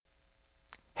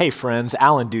Hey friends,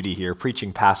 Alan Duty here,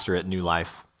 preaching pastor at New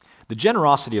Life. The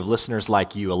generosity of listeners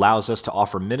like you allows us to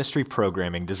offer ministry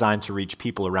programming designed to reach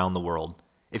people around the world.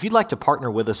 If you'd like to partner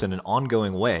with us in an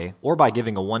ongoing way or by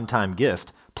giving a one-time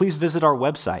gift, please visit our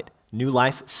website,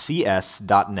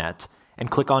 newlifecs.net,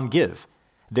 and click on Give.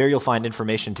 There you'll find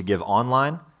information to give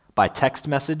online, by text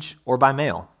message, or by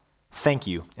mail. Thank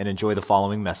you, and enjoy the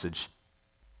following message.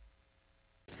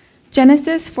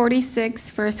 Genesis 46,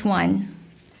 verse 1.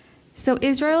 So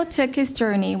Israel took his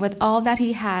journey with all that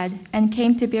he had and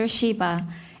came to Beersheba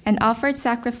and offered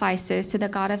sacrifices to the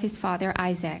God of his father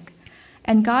Isaac.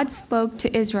 And God spoke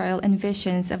to Israel in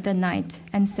visions of the night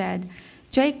and said,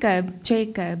 Jacob,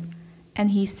 Jacob.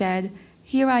 And he said,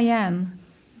 Here I am.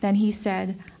 Then he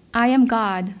said, I am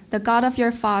God, the God of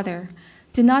your father.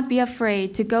 Do not be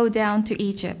afraid to go down to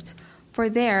Egypt, for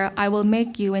there I will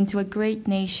make you into a great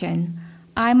nation.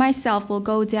 I myself will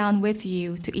go down with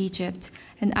you to Egypt,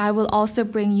 and I will also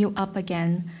bring you up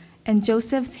again, and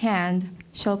Joseph's hand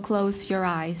shall close your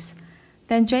eyes.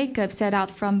 Then Jacob set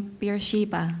out from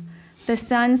Beersheba. The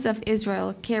sons of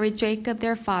Israel carried Jacob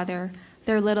their father,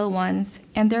 their little ones,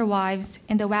 and their wives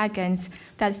in the wagons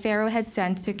that Pharaoh had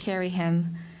sent to carry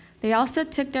him. They also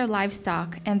took their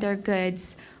livestock and their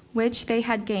goods, which they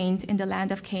had gained in the land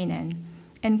of Canaan,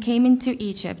 and came into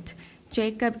Egypt,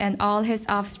 Jacob and all his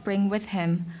offspring with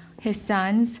him, his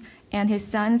sons and his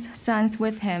sons' sons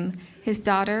with him, his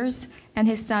daughters and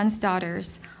his sons'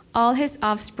 daughters. All his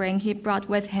offspring he brought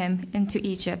with him into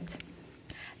Egypt.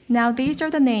 Now these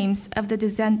are the names of the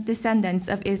descendants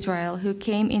of Israel who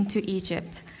came into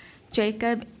Egypt,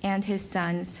 Jacob and his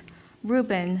sons.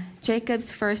 Reuben,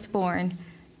 Jacob's firstborn,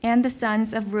 and the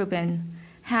sons of Reuben,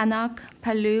 Hanok,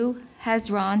 Palu,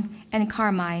 Hezron, and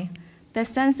Carmi. The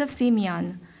sons of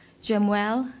Simeon,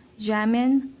 Jemuel,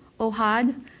 Jamin,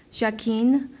 Ohad,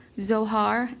 Jachin,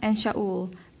 Zohar, and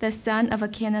Shaul, the son of a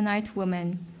Canaanite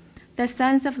woman. The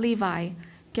sons of Levi,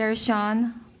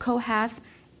 Gershon, Kohath,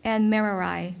 and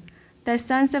Merari. The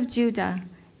sons of Judah,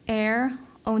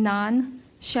 Onan,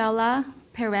 Shelah,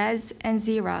 Perez, and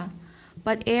Zerah.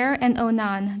 But and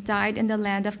Onan died in the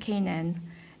land of Canaan.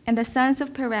 And the sons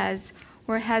of Perez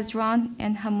were Hezron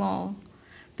and Hamul.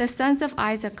 The sons of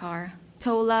Issachar,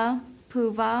 Tola,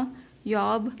 Puvah,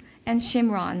 Yob, and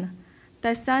Shimron.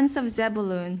 The sons of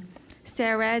Zebulun,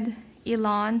 Sered,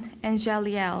 Elon, and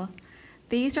Jaliel.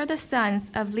 These are the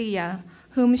sons of Leah,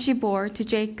 whom she bore to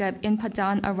Jacob in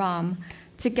Paddan Aram,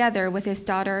 together with his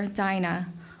daughter Dinah.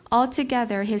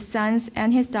 Altogether his sons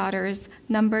and his daughters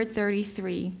numbered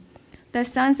 33. The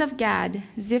sons of Gad,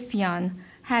 Ziphion,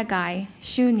 Haggai,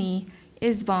 Shuni,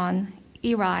 Isbon,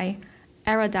 Eri,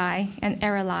 Aradai, and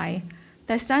Areli.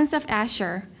 The sons of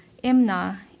Asher,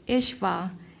 Imnah,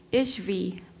 Ishva,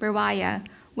 Ishvi, Beriah,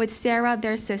 with Sarah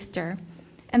their sister.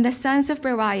 And the sons of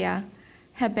Beriah,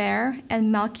 Heber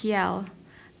and Malchiel.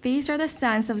 These are the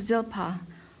sons of Zilpah,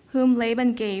 whom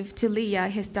Laban gave to Leah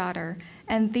his daughter,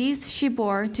 and these she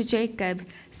bore to Jacob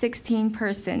 16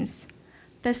 persons.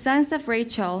 The sons of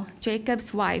Rachel,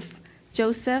 Jacob's wife,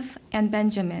 Joseph and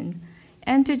Benjamin.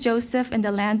 And to Joseph in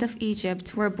the land of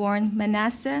Egypt were born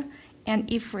Manasseh and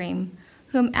Ephraim,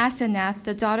 whom Asenath,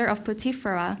 the daughter of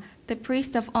Potipharah, the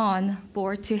priest of On,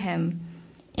 bore to him.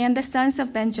 And the sons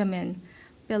of Benjamin,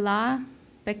 Bela,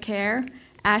 Becher,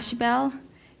 Ashbel,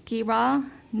 Gera,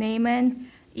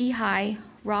 Naaman, Ehi,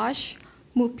 Rosh,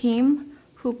 Mupim,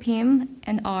 Hupim,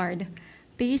 and Ard.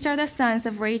 These are the sons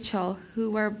of Rachel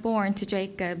who were born to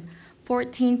Jacob,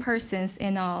 14 persons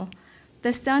in all.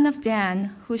 The son of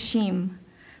Dan, Hushim.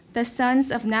 The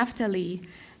sons of Naphtali,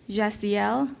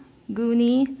 Jasiel,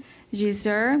 Guni,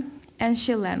 Jezer, and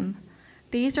Shillem.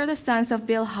 These are the sons of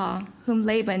Bilhah, whom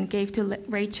Laban gave to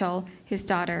Rachel, his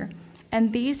daughter.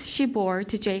 And these she bore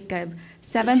to Jacob,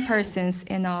 7 persons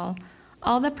in all.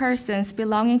 All the persons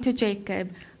belonging to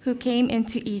Jacob who came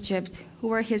into Egypt, who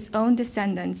were his own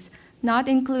descendants, not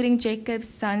including Jacob's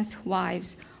sons'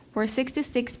 wives, were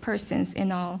 66 persons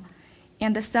in all.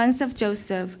 And the sons of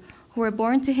Joseph, who were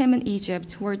born to him in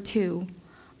Egypt, were 2.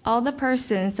 All the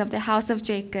persons of the house of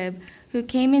Jacob who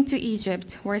came into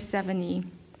Egypt were 70.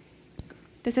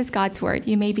 This is God's word.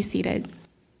 You may be seated.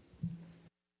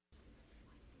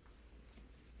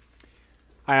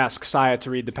 I ask Saya to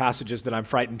read the passages that I'm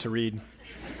frightened to read.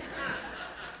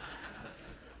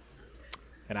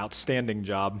 An outstanding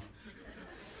job.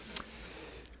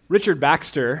 Richard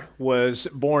Baxter was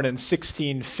born in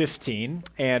 1615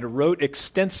 and wrote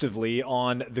extensively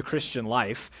on the Christian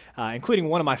life, including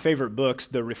one of my favorite books,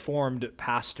 The Reformed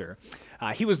Pastor.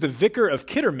 He was the vicar of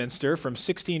Kidderminster from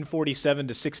 1647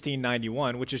 to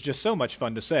 1691, which is just so much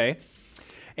fun to say.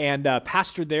 and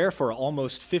pastored there for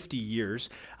almost 50 years.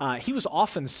 He was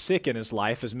often sick in his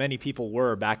life, as many people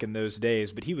were back in those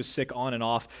days, but he was sick on and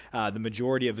off the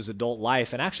majority of his adult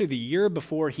life. And actually, the year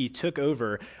before he took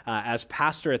over as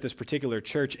pastor at this particular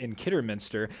church in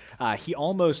Kidderminster, he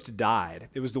almost died.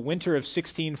 It was the winter of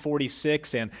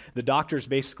 1646, and the doctors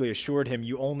basically assured him,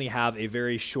 "You only have a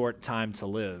very short time to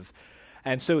live."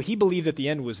 And so he believed that the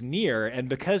end was near, and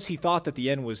because he thought that the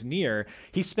end was near,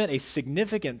 he spent a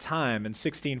significant time in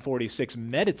 1646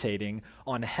 meditating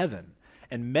on heaven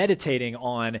and meditating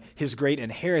on his great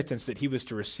inheritance that he was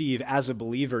to receive as a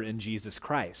believer in Jesus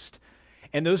Christ.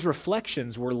 And those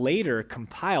reflections were later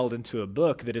compiled into a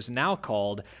book that is now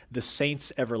called The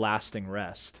Saints' Everlasting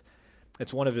Rest.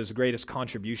 It's one of his greatest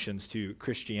contributions to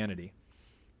Christianity.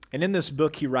 And in this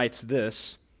book, he writes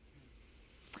this: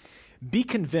 "Be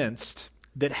convinced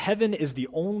that heaven is the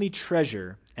only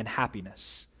treasure and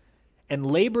happiness,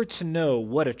 and labor to know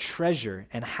what a treasure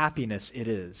and happiness it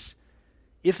is.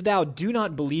 If thou do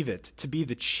not believe it to be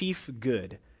the chief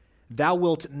good, thou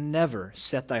wilt never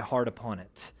set thy heart upon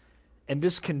it. And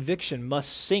this conviction must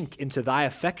sink into thy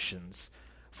affections,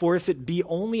 for if it be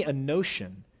only a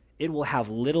notion, it will have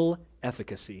little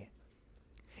efficacy.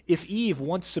 If Eve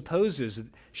once supposes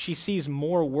she sees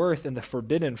more worth in the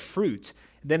forbidden fruit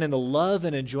than in the love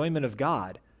and enjoyment of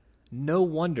God, no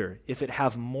wonder if it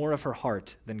have more of her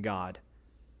heart than God.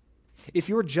 If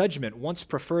your judgment once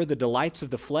prefer the delights of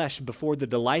the flesh before the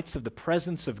delights of the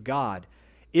presence of God,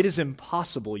 it is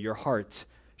impossible your heart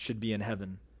should be in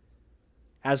heaven.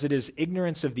 As it is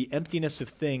ignorance of the emptiness of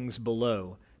things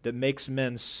below that makes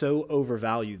men so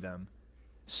overvalue them,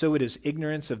 so it is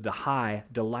ignorance of the high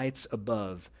delights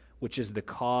above, which is the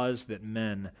cause that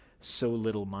men so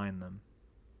little mind them."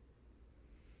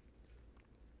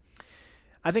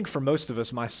 I think for most of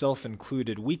us, myself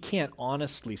included, we can't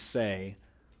honestly say,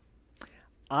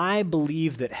 "I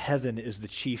believe that heaven is the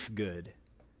chief good,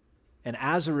 and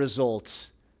as a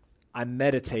result, I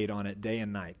meditate on it day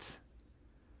and night."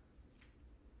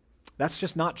 That's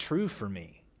just not true for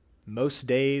me. Most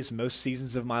days, most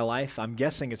seasons of my life, I'm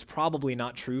guessing it's probably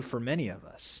not true for many of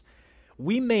us.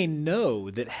 We may know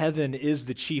that heaven is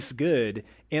the chief good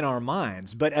in our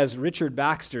minds, but as Richard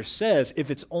Baxter says,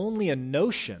 if it's only a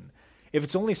notion, if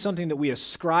it's only something that we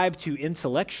ascribe to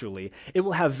intellectually, it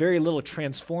will have very little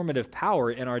transformative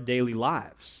power in our daily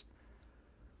lives.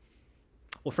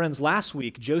 Well, friends, last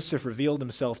week, Joseph revealed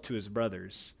himself to his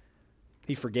brothers.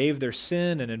 He forgave their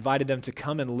sin and invited them to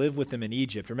come and live with him in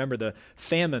Egypt. Remember, the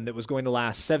famine that was going to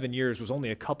last 7 years was only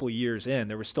a couple years in.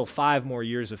 There were still 5 more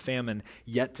years of famine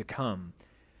yet to come.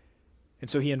 And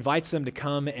so he invites them to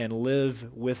come and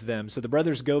live with them. So the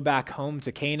brothers go back home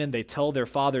to Canaan. They tell their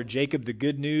father Jacob the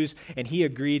good news, and he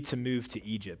agreed to move to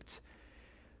Egypt.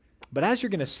 But as you're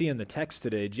going to see in the text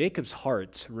today, Jacob's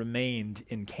heart remained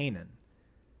in Canaan.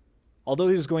 Although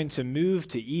he was going to move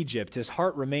to Egypt, his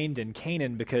heart remained in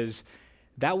Canaan because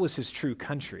that was his true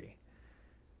country.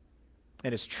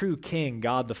 And his true king,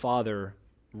 God the Father,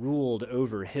 ruled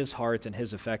over his heart and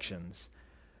his affections.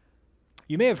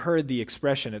 You may have heard the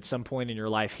expression at some point in your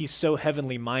life, "He's so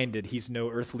heavenly minded, he's no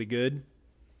earthly good."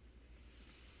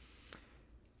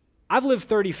 I've lived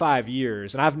 35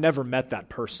 years, and I've never met that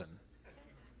person.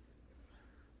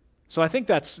 So I think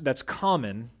that's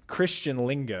common Christian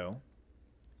lingo,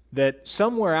 that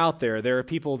somewhere out there are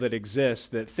people that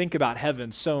exist that think about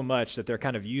heaven so much that they're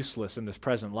kind of useless in this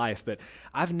present life, but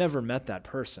I've never met that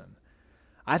person.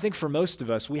 I think for most of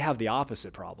us, we have the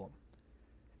opposite problem.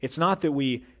 It's not that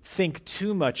we think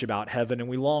too much about heaven and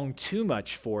we long too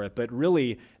much for it, but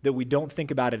really that we don't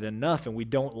think about it enough and we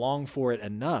don't long for it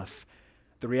enough.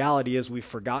 The reality is we've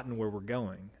forgotten where we're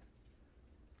going.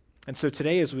 And so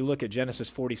today, as we look at Genesis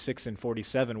 46 and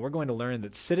 47, we're going to learn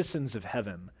that citizens of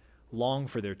heaven long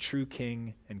for their true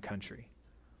king and country.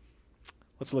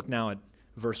 Let's look now at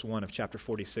verse 1 of chapter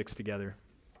 46 together.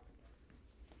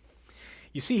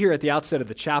 You see here at the outset of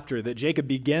the chapter that Jacob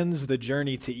begins the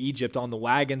journey to Egypt on the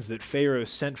wagons that Pharaoh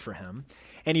sent for him,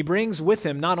 and he brings with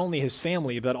him not only his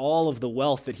family, but all of the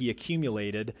wealth that he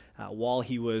accumulated while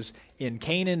he was in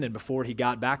Canaan and before he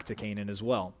got back to Canaan as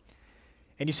well.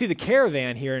 And you see the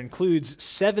caravan here includes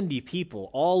 70 people,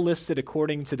 all listed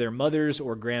according to their mothers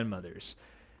or grandmothers.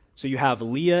 So you have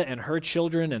Leah and her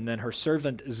children, and then her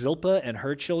servant Zilpah and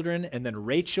her children, and then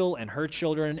Rachel and her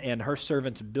children, and her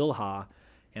servant Bilhah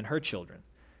and her children.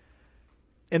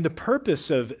 And the purpose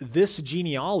of this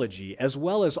genealogy, as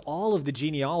well as all of the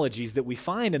genealogies that we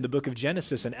find in the book of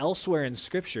Genesis and elsewhere in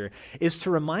Scripture, is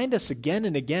to remind us again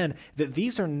and again that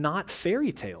these are not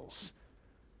fairy tales.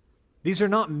 These are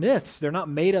not myths. They're not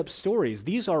made-up stories.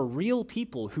 These are real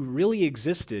people who really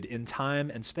existed in time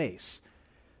and space.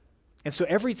 And so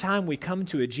every time we come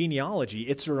to a genealogy,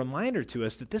 it's a reminder to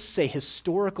us that this is a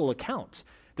historical account,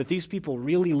 that these people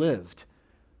really lived,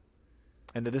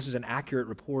 and that this is an accurate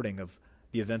reporting of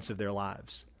the events of their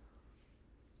lives.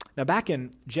 Now, back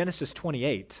in Genesis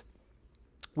 28,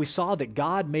 we saw that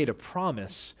God made a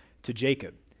promise to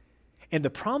Jacob. And the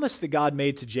promise that God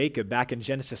made to Jacob back in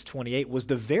Genesis 28 was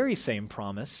the very same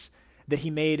promise that he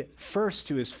made first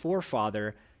to his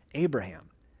forefather, Abraham.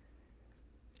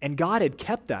 And God had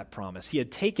kept that promise. He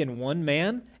had taken one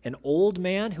man, an old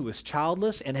man who was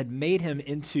childless, and had made him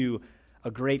into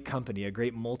a great company, a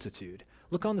great multitude.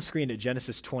 Look on the screen at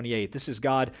Genesis 28. This is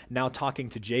God now talking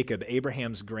to Jacob,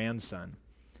 Abraham's grandson.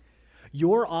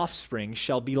 Your offspring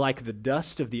shall be like the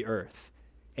dust of the earth,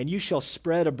 and you shall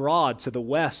spread abroad to the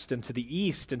west and to the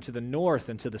east and to the north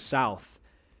and to the south.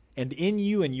 And in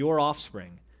you and your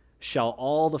offspring shall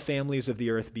all the families of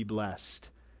the earth be blessed.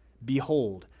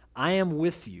 Behold, I am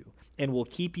with you and will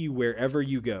keep you wherever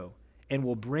you go, and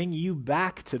will bring you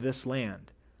back to this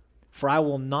land. For I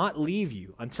will not leave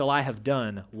you until I have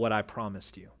done what I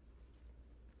promised you.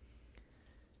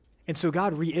 And so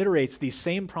God reiterates these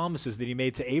same promises that he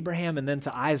made to Abraham and then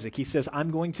to Isaac. He says,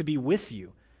 I'm going to be with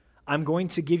you. I'm going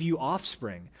to give you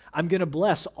offspring. I'm going to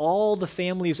bless all the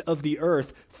families of the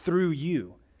earth through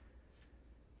you.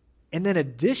 And then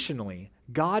additionally,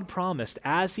 God promised,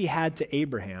 as he had to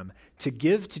Abraham, to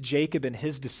give to Jacob and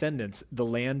his descendants the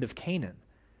land of Canaan.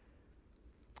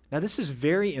 Now, this is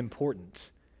very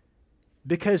important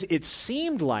because it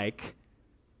seemed like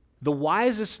the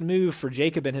wisest move for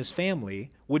Jacob and his family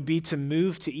would be to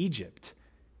move to Egypt.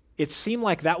 It seemed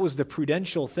like that was the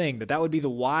prudential thing, that would be the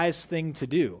wise thing to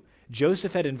do.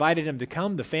 Joseph had invited him to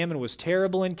come. The famine was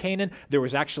terrible in Canaan. There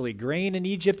was actually grain in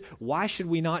Egypt. Why should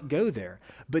we not go there?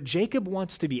 But Jacob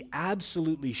wants to be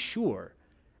absolutely sure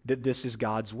that this is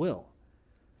God's will.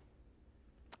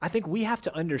 I think we have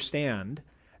to understand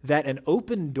that an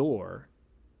open door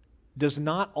does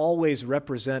not always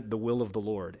represent the will of the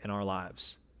Lord in our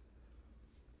lives.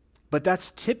 But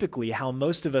that's typically how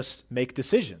most of us make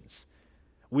decisions.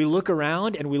 We look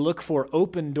around and we look for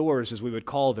open doors, as we would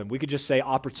call them. We could just say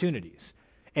opportunities.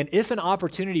 And if an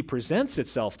opportunity presents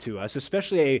itself to us,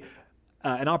 especially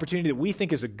an opportunity that we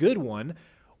think is a good one,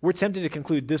 we're tempted to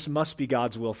conclude this must be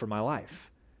God's will for my life.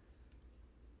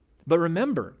 But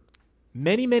remember,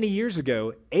 many, many years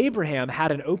ago, Abraham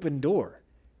had an open door.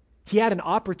 He had an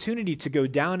opportunity to go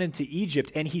down into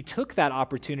Egypt, and he took that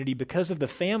opportunity because of the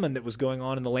famine that was going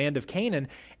on in the land of Canaan.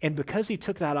 And because he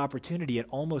took that opportunity, it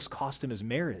almost cost him his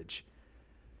marriage.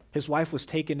 His wife was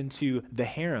taken into the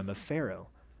harem of Pharaoh.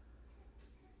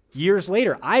 Years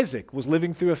later, Isaac was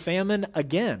living through a famine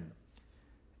again.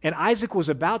 And Isaac was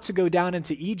about to go down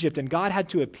into Egypt, and God had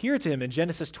to appear to him in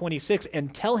Genesis 26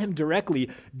 and tell him directly,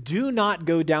 do not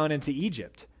go down into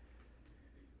Egypt.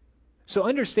 So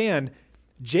understand,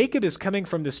 Jacob is coming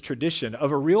from this tradition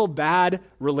of a real bad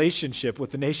relationship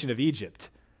with the nation of Egypt.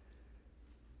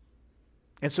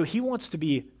 And so he wants to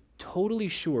be totally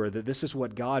sure that this is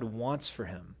what God wants for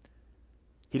him.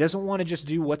 He doesn't want to just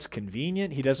do what's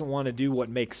convenient. He doesn't want to do what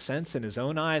makes sense in his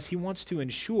own eyes. He wants to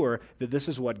ensure that this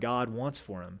is what God wants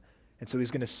for him. And so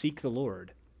he's going to seek the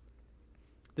Lord.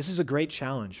 This is a great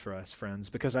challenge for us, friends,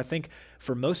 because I think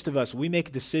for most of us, we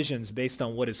make decisions based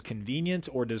on what is convenient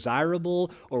or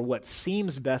desirable or what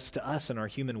seems best to us in our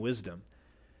human wisdom.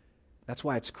 That's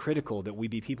why it's critical that we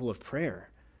be people of prayer.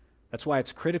 That's why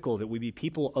it's critical that we be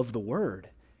people of the Word,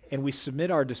 and we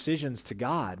submit our decisions to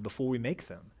God before we make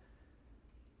them.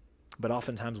 But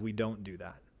oftentimes we don't do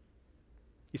that.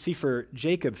 You see, for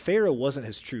Jacob, Pharaoh wasn't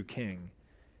his true king,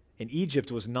 and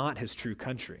Egypt was not his true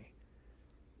country.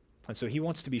 And so he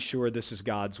wants to be sure this is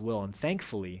God's will. And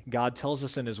thankfully, God tells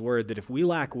us in his word that if we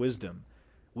lack wisdom,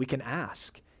 we can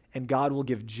ask, and God will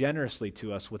give generously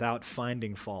to us without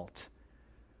finding fault.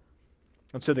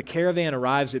 And so the caravan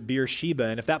arrives at Beersheba,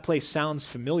 and if that place sounds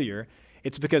familiar,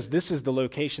 it's because this is the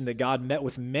location that God met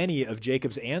with many of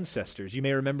Jacob's ancestors. You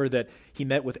may remember that he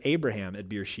met with Abraham at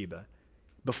Beersheba.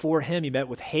 Before him, he met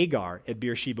with Hagar at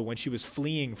Beersheba when she was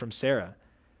fleeing from Sarah.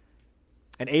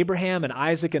 And Abraham and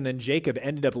Isaac and then Jacob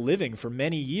ended up living for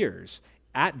many years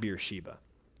at Beersheba.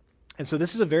 And so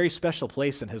this is a very special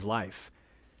place in his life.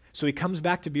 So he comes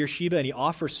back to Beersheba and he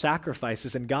offers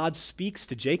sacrifices, and God speaks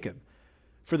to Jacob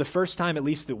for the first time, at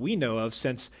least that we know of,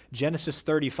 since Genesis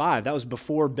 35. That was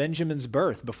before Benjamin's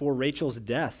birth, before Rachel's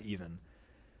death even.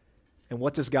 And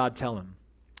what does God tell him?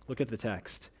 Look at the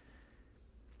text.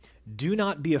 Do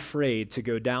not be afraid to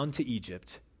go down to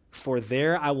Egypt, for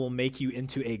there I will make you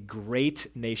into a great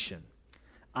nation.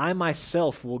 I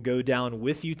myself will go down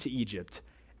with you to Egypt,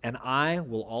 and I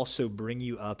will also bring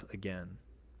you up again.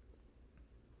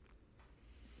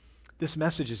 This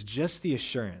message is just the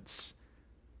assurance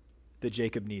that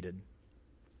Jacob needed.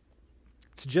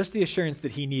 It's just the assurance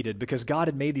that he needed because God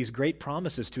had made these great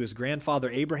promises to his grandfather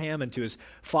Abraham and to his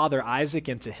father Isaac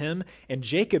and to him, and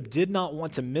Jacob did not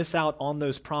want to miss out on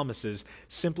those promises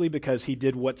simply because he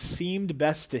did what seemed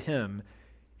best to him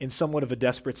in somewhat of a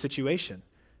desperate situation.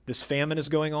 This famine is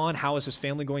going on. How is his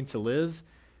family going to live?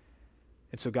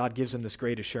 And so God gives him this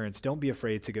great assurance. Don't be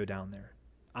afraid to go down there.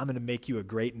 I'm going to make you a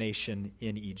great nation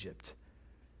in Egypt.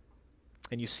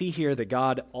 And you see here that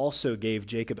God also gave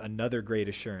Jacob another great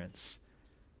assurance,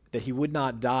 that he would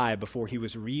not die before he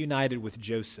was reunited with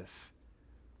Joseph.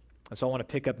 And so I want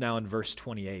to pick up now in verse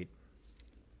 28.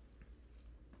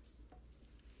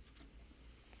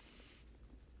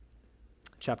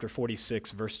 Chapter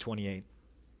 46, verse 28.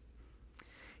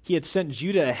 He had sent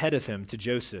Judah ahead of him to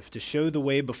Joseph to show the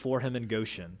way before him in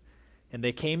Goshen, and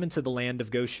they came into the land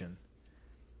of Goshen.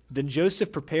 Then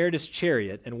Joseph prepared his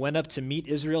chariot and went up to meet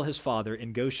Israel his father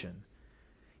in Goshen.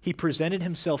 He presented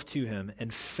himself to him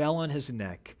and fell on his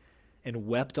neck and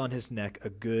wept on his neck a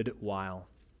good while.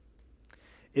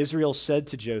 Israel said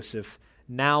to Joseph,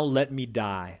 "Now let me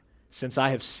die, since I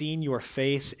have seen your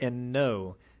face and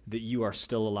know that you are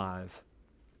still alive."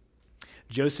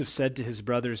 Joseph said to his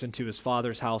brothers and to his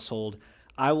father's household,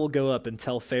 "I will go up and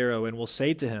tell Pharaoh and will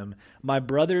say to him, 'My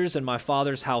brothers and my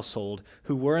father's household,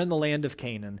 who were in the land of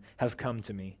Canaan, have come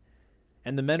to me.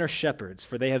 And the men are shepherds,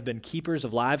 for they have been keepers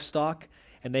of livestock,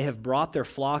 and they have brought their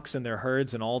flocks and their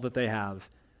herds and all that they have.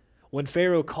 When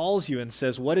Pharaoh calls you and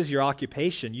says, "What is your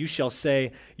occupation?" you shall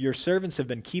say, "Your servants have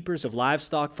been keepers of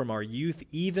livestock from our youth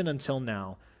even until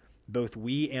now, both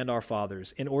we and our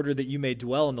fathers, in order that you may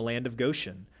dwell in the land of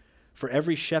Goshen. For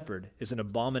every shepherd is an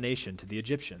abomination to the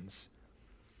Egyptians."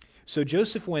 So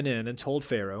Joseph went in and told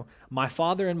Pharaoh, "My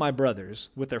father and my brothers,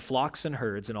 with their flocks and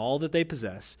herds and all that they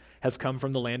possess, have come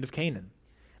from the land of Canaan.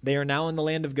 They are now in the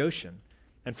land of Goshen."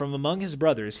 And from among his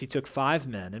brothers he took 5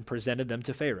 men and presented them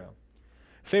to Pharaoh.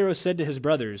 Pharaoh said to his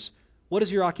brothers, "What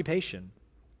is your occupation?"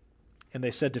 And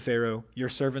they said to Pharaoh, "Your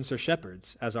servants are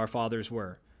shepherds, as our fathers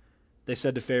were." They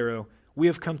said to Pharaoh, "We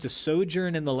have come to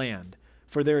sojourn in the land,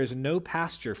 for there is no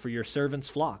pasture for your servants'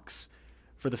 flocks,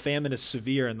 for the famine is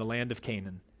severe in the land of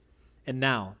Canaan. And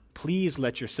now, please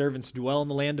let your servants dwell in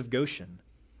the land of Goshen."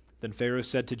 Then Pharaoh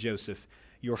said to Joseph,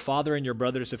 "Your father and your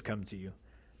brothers have come to you.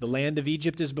 The land of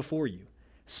Egypt is before you.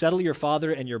 Settle your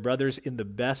father and your brothers in the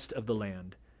best of the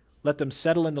land. Let them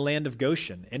settle in the land of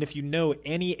Goshen, and if you know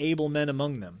any able men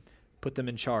among them, put them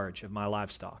in charge of my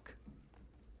livestock."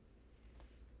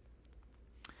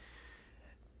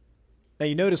 Now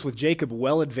you notice with Jacob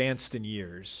well advanced in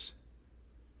years,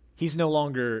 he's no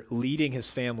longer leading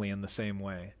his family in the same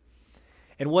way.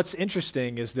 And what's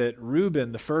interesting is that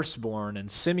Reuben, the firstborn, and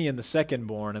Simeon, the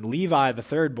secondborn, and Levi, the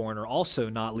thirdborn, are also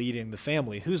not leading the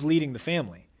family. Who's leading the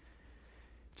family?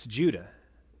 It's Judah.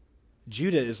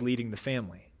 Judah is leading the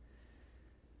family.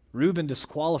 Reuben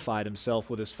disqualified himself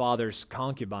with his father's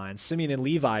concubine. Simeon and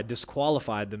Levi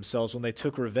disqualified themselves when they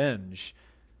took revenge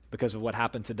because of what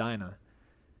happened to Dinah.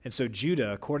 And so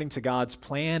Judah, according to God's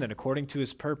plan and according to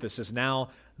his purpose, is now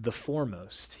the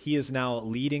foremost. He is now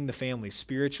leading the family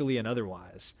spiritually and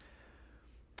otherwise.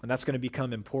 And that's going to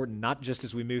become important not just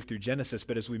as we move through Genesis,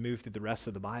 but as we move through the rest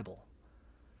of the Bible.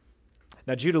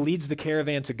 Now Judah leads the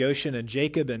caravan to Goshen, and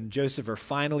Jacob and Joseph are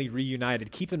finally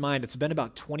reunited. Keep in mind, it's been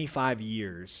about 25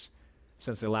 years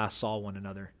since they last saw one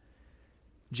another.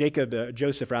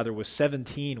 Joseph was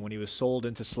 17 when he was sold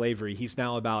into slavery. He's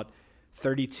now about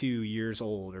 42 years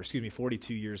old. And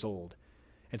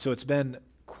so it's been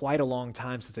quite a long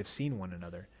time since they've seen one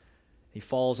another. He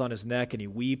falls on his neck and he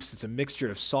weeps. It's a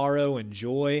mixture of sorrow and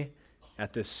joy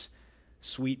at this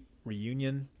sweet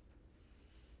reunion.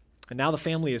 And now the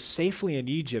family is safely in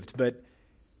Egypt, but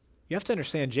you have to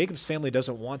understand, Jacob's family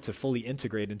doesn't want to fully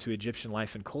integrate into Egyptian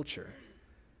life and culture.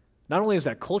 Not only is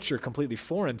that culture completely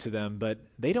foreign to them, but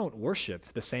they don't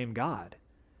worship the same God.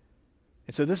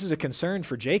 And so this is a concern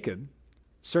for Jacob,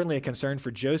 certainly a concern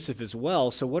for Joseph as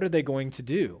well. So what are they going to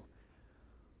do?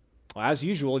 Well, as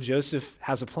usual, Joseph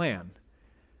has a plan.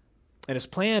 And his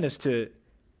plan is to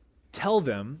tell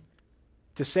them,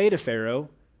 to say to Pharaoh,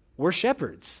 "We're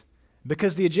shepherds,"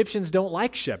 because the Egyptians don't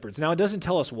like shepherds. Now, it doesn't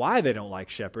tell us why they don't like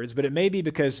shepherds, but it may be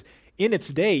because in its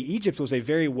day, Egypt was a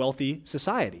very wealthy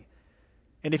society.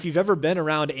 And if you've ever been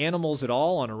around animals at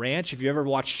all on a ranch, if you ever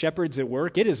watched shepherds at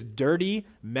work, it is dirty,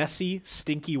 messy,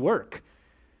 stinky work.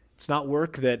 It's not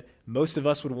work that most of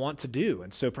us would want to do.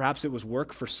 And so perhaps it was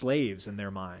work for slaves in their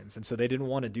minds. And so they didn't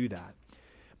want to do that.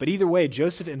 But either way,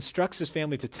 Joseph instructs his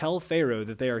family to tell Pharaoh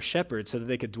that they are shepherds so that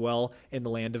they could dwell in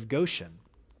the land of Goshen.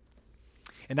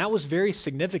 And that was very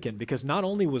significant because not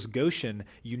only was Goshen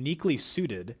uniquely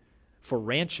suited for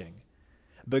ranching,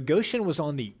 but Goshen was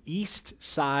on the east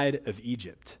side of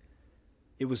Egypt.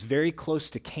 It was very close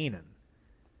to Canaan.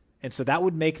 And so that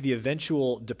would make the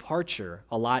eventual departure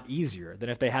a lot easier than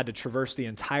if they had to traverse the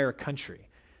entire country.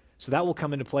 So that will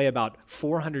come into play about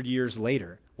 400 years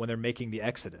later when they're making the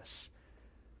Exodus.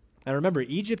 Now remember,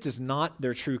 Egypt is not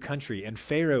their true country, and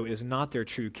Pharaoh is not their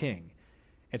true king.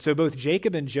 And so both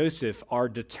Jacob and Joseph are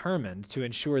determined to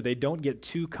ensure they don't get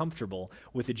too comfortable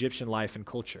with Egyptian life and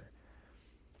culture.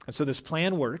 And so this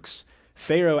plan works.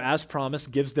 Pharaoh, as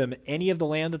promised, gives them any of the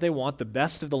land that they want, the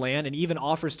best of the land, and even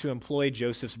offers to employ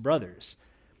Joseph's brothers.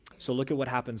 So look at what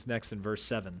happens next in verse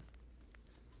 7.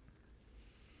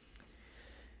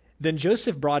 Then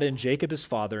Joseph brought in Jacob his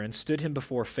father and stood him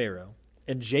before Pharaoh,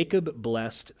 and Jacob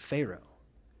blessed Pharaoh.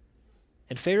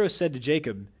 And Pharaoh said to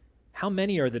Jacob, "How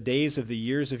many are the days of the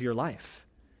years of your life?"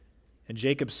 And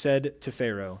Jacob said to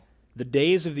Pharaoh, "The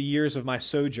days of the years of my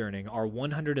sojourning are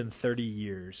 130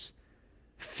 years.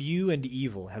 Few and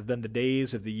evil have been the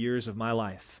days of the years of my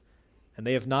life, and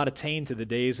they have not attained to the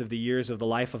days of the years of the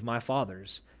life of my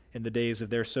fathers in the days of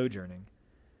their sojourning."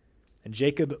 And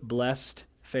Jacob blessed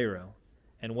Pharaoh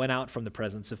and went out from the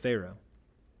presence of Pharaoh.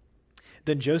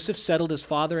 Then Joseph settled his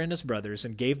father and his brothers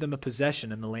and gave them a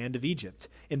possession in the land of Egypt,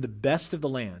 in the best of the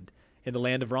land, in the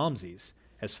land of Ramses,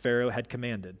 as Pharaoh had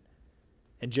commanded.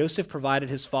 And Joseph provided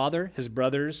his father, his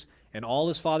brothers, and all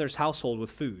his father's household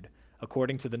with food,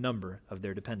 according to the number of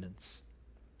their dependents.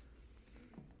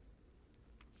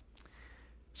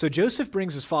 So Joseph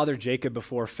brings his father Jacob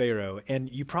before Pharaoh,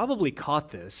 and you probably caught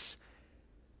this.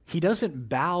 He doesn't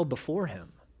bow before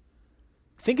him.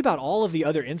 Think about all of the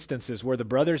other instances where the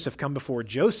brothers have come before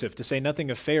Joseph, to say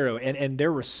nothing of Pharaoh, and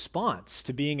their response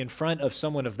to being in front of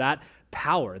someone of that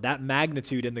power, that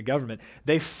magnitude in the government.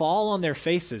 They fall on their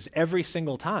faces every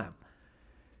single time.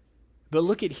 But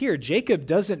look at here, Jacob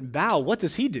doesn't bow. What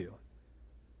does he do?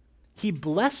 He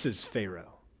blesses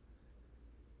Pharaoh.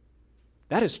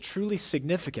 That is truly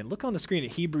significant. Look on the screen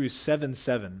at Hebrews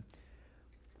 7:7.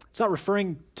 It's not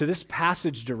referring to this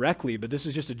passage directly, but this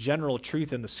is just a general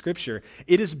truth in the scripture.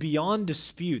 It is beyond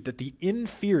dispute that the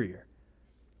inferior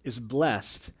is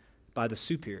blessed by the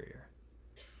superior.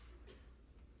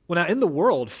 Well, now in the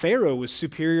world, Pharaoh was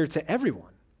superior to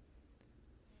everyone.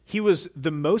 He was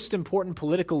the most important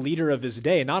political leader of his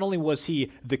day. Not only was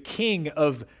he the king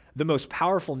of the most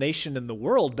powerful nation in the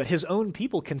world, but his own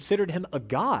people considered him a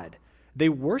god. They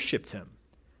worshiped him.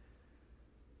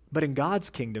 But in God's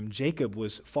kingdom, Jacob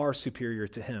was far superior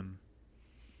to him.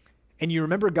 And you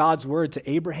remember God's word to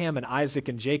Abraham and Isaac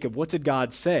and Jacob. What did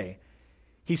God say?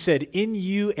 He said, "In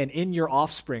you and in your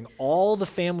offspring, all the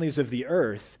families of the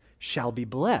earth shall be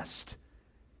blessed."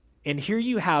 And here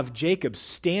you have Jacob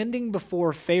standing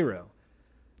before Pharaoh,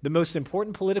 the most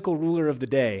important political ruler of the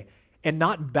day, and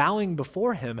not bowing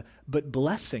before him, but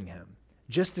blessing him,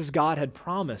 just as God had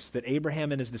promised that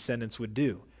Abraham and his descendants would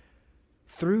do.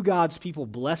 Through God's people,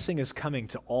 blessing is coming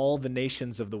to all the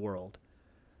nations of the world.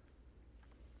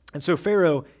 And so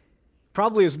Pharaoh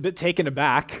probably is a bit taken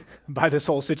aback by this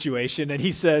whole situation, and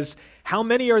he says, "How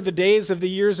many are the days of the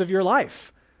years of your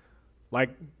life?" Like,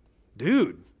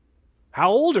 dude,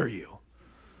 how old are you?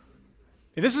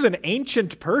 And this is an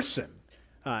ancient person,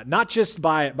 not just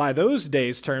by those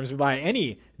days' terms, but by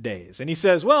any days. And he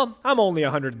says, "Well, I'm only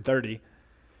 130.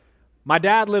 My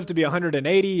dad lived to be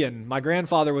 180, and my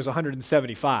grandfather was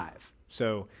 175.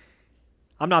 So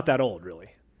I'm not that old,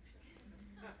 really."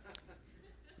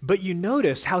 But you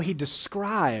notice how he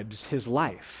describes his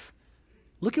life.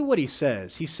 Look at what he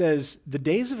says. He says, the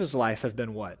days of his life have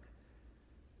been what?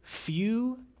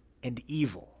 Few and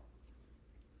evil.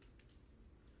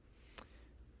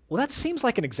 Well, that seems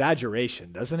like an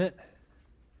exaggeration, doesn't it?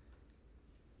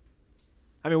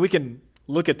 I mean, we can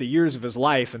look at the years of his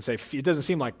life and say, it doesn't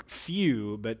seem like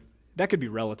few, but that could be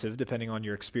relative depending on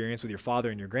your experience with your father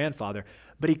and your grandfather.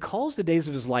 But he calls the days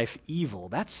of his life evil.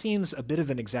 That seems a bit of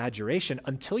an exaggeration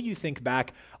until you think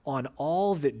back on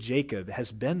all that Jacob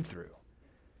has been through.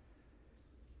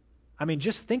 I mean,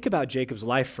 just think about Jacob's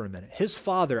life for a minute. His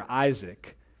father,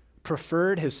 Isaac,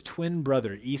 preferred his twin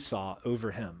brother, Esau,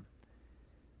 over him.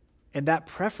 And that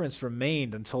preference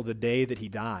remained until the day that he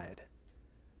died.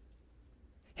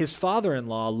 His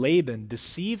father-in-law, Laban,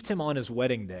 deceived him on his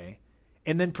wedding day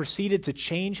and then proceeded to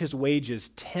change his wages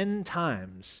 10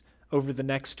 times over the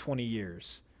next 20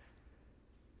 years.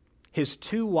 His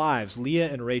two wives,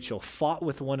 Leah and Rachel, fought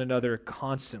with one another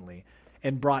constantly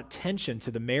and brought tension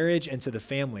to the marriage and to the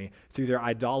family through their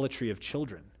idolatry of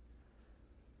children.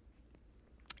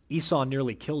 Esau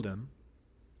nearly killed him.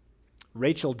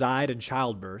 Rachel died in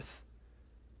childbirth.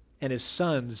 and his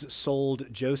sons sold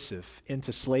Joseph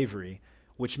into slavery,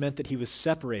 which meant that he was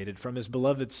separated from his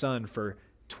beloved son for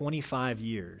 25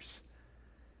 years.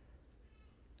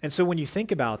 And so when you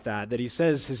think about that he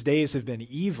says his days have been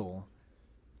evil,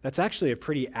 that's actually a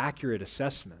pretty accurate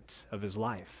assessment of his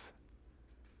life.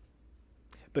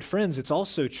 But friends, it's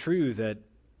also true that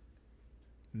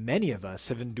many of us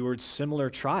have endured similar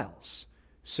trials,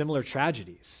 similar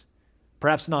tragedies.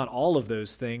 Perhaps not all of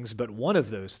those things, but one of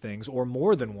those things, or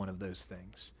more than one of those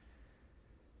things.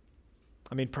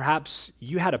 I mean, perhaps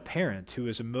you had a parent who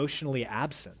was emotionally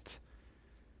absent,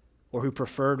 or who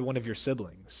preferred one of your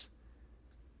siblings.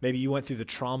 Maybe you went through the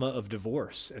trauma of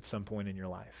divorce at some point in your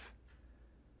life.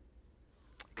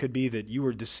 It could be that you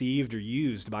were deceived or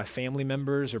used by family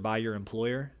members or by your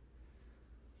employer.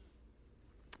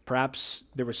 Perhaps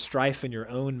there was strife in your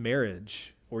own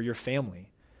marriage or your family.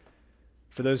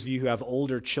 For those of you who have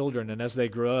older children, and as they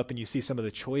grow up and you see some of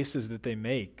the choices that they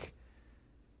make,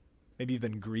 maybe you've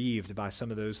been grieved by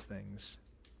some of those things.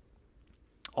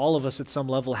 All of us at some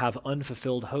level have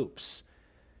unfulfilled hopes.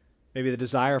 Maybe the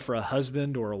desire for a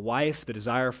husband or a wife, the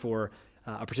desire for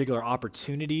a particular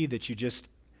opportunity that you just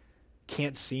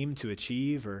can't seem to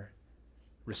achieve or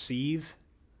receive.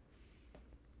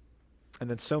 And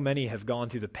then so many have gone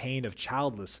through the pain of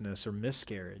childlessness or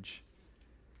miscarriage.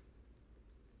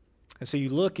 And so you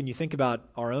look and you think about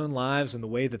our own lives and the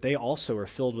way that they also are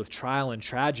filled with trial and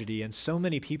tragedy, and so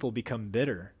many people become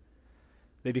bitter.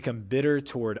 They become bitter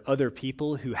toward other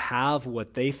people who have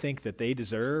what they think that they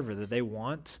deserve or that they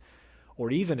want, or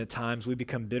even at times we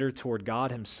become bitter toward God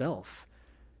himself,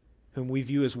 whom we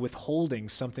view as withholding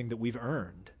something that we've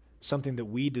earned, something that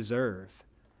we deserve.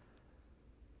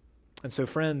 And so,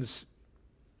 friends,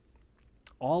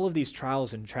 all of these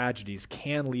trials and tragedies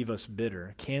can leave us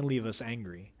bitter, can leave us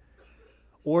angry.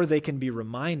 Or they can be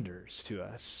reminders to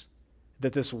us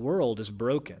that this world is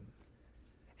broken.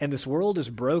 And this world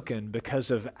is broken because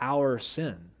of our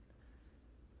sin.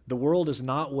 The world is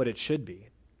not what it should be.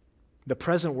 The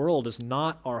present world is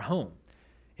not our home.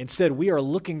 Instead, we are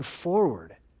looking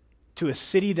forward to a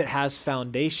city that has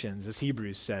foundations, as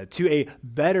Hebrews said, to a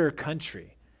better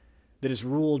country that is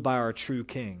ruled by our true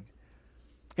King.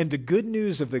 And the good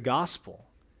news of the gospel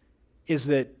is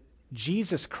that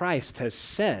Jesus Christ has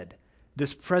said,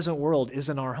 this present world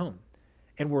isn't our home,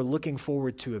 and we're looking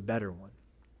forward to a better one.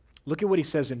 Look at what he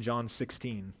says in John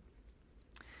 16.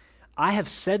 I have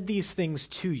said these things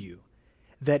to you,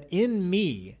 that in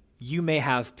me you may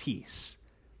have peace.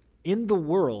 In the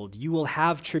world you will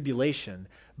have tribulation,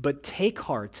 but take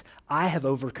heart, I have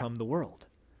overcome the world.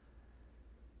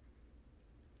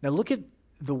 Now look at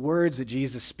the words that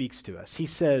Jesus speaks to us. He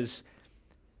says,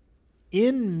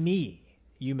 in me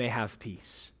you may have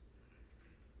peace.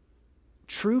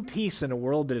 True peace in a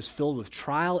world that is filled with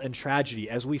trial and tragedy,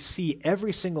 as we see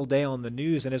every single day on the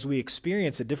news and as we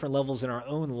experience at different levels in our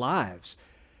own lives,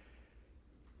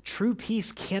 true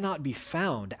peace cannot be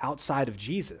found outside of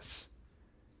Jesus.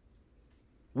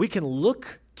 We can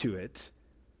look to it,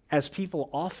 as people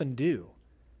often do.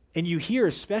 And you hear,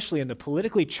 especially in the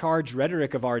politically charged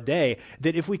rhetoric of our day,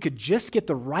 that if we could just get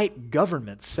the right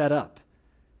government set up,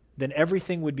 then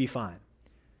everything would be fine.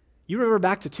 You remember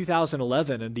back to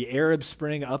 2011 and the Arab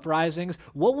Spring uprisings?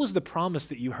 What was the promise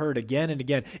that you heard again and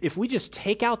again? If we just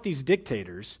take out these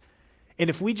dictators, and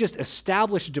if we just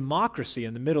establish democracy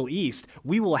in the Middle East,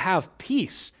 we will have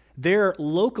peace there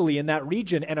locally in that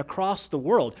region and across the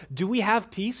world. Do we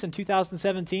have peace in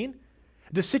 2017?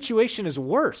 The situation is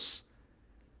worse.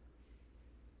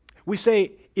 We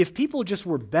say, if people just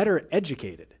were better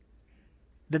educated,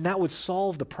 then that would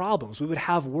solve the problems. We would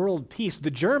have world peace.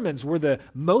 The Germans were the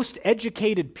most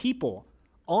educated people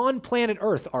on planet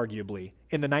Earth, arguably,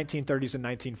 in the 1930s and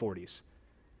 1940s.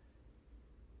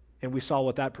 And we saw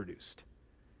what that produced.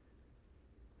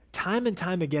 Time and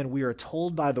time again, we are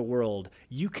told by the world,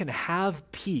 you can have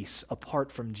peace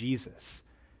apart from Jesus.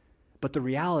 But the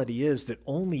reality is that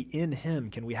only in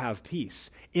him can we have peace.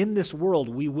 In this world,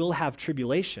 we will have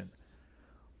tribulation.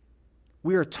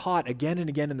 We are taught again and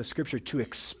again in the scripture to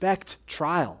expect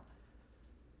trial,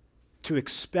 to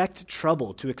expect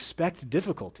trouble, to expect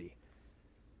difficulty.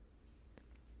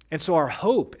 And so our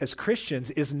hope as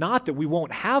Christians is not that we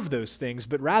won't have those things,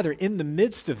 but rather in the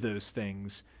midst of those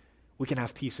things, we can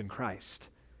have peace in Christ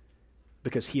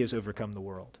because he has overcome the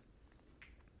world.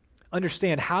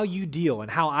 Understand how you deal and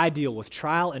how I deal with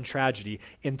trial and tragedy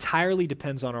entirely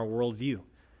depends on our worldview.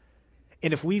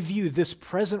 And if we view this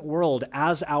present world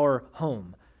as our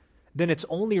home, then it's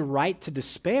only right to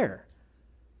despair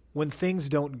when things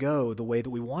don't go the way that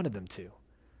we wanted them to.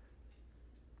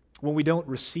 when we don't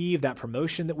receive that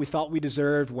promotion that we thought we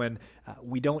deserved, when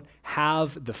we don't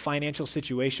have the financial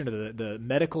situation or the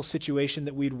medical situation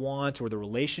that we'd want or the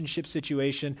relationship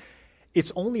situation,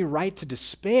 it's only right to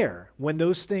despair when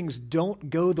those things don't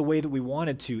go the way that we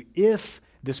wanted to, if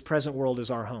this present world is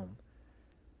our home.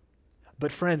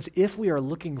 But friends, if we are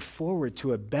looking forward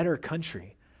to a better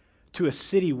country, to a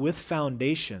city with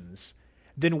foundations,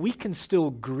 then we can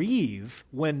still grieve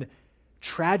when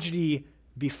tragedy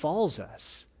befalls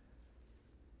us.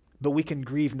 But we can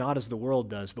grieve not as the world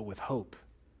does, but with hope,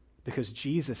 because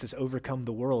Jesus has overcome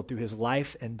the world through his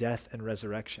life and death and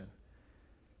resurrection.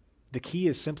 The key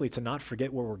is simply to not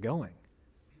forget where we're going,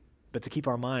 but to keep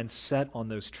our minds set on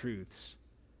those truths.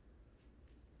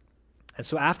 And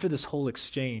so after this whole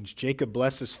exchange, Jacob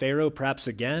blesses Pharaoh perhaps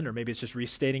again, or maybe it's just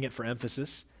restating it for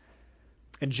emphasis.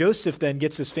 And Joseph then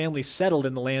gets his family settled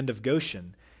in the land of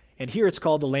Goshen. And here it's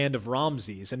called the land of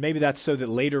Ramses. And maybe that's so that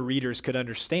later readers could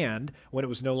understand, when it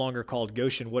was no longer called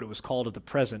Goshen, what it was called at the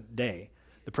present day,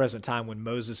 the present time when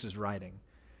Moses is writing.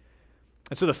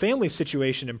 And so the family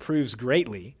situation improves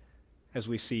greatly, as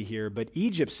we see here, but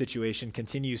Egypt's situation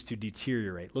continues to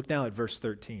deteriorate. Look now at verse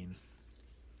 13.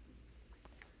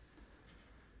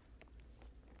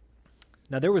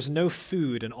 Now there was no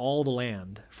food in all the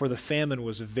land, for the famine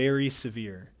was very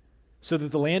severe, so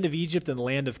that the land of Egypt and the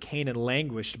land of Canaan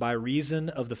languished by reason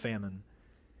of the famine.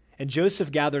 And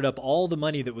Joseph gathered up all the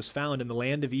money that was found in the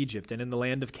land of Egypt and in the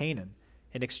land of Canaan,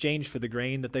 in exchange for the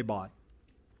grain that they bought.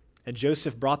 And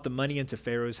Joseph brought the money into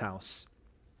Pharaoh's house.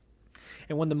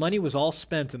 And when the money was all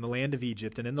spent in the land of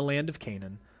Egypt and in the land of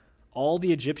Canaan, all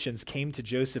the Egyptians came to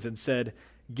Joseph and said,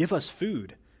 "Give us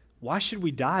food. Why should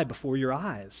we die before your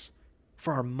eyes?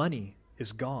 For our money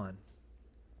is gone."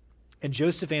 And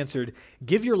Joseph answered,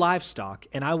 "Give your livestock,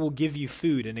 and I will give you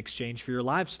food in exchange for your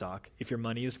livestock, if your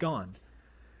money is gone."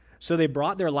 So they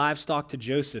brought their livestock to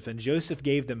Joseph, and Joseph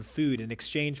gave them food in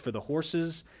exchange for the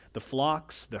horses, the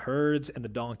flocks, the herds, and the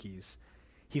donkeys.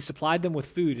 He supplied them with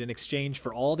food in exchange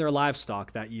for all their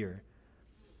livestock that year.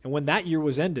 And when that year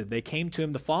was ended, they came to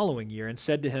him the following year and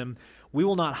said to him, "We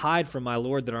will not hide from my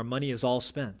lord that our money is all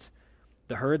spent.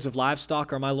 The herds of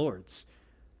livestock are my lord's.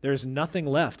 There is nothing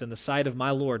left in the sight of my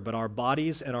lord but our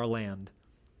bodies and our land.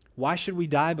 Why should we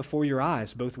die before your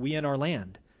eyes, both we and our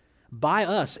land? Buy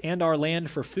us and our land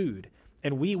for food,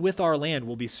 and we with our land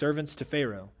will be servants to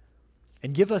Pharaoh.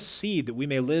 And give us seed that we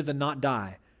may live and not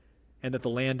die, and that the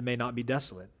land may not be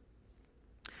desolate."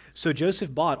 So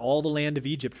Joseph bought all the land of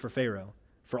Egypt for Pharaoh,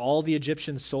 for all the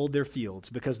Egyptians sold their fields,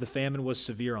 because the famine was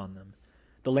severe on them.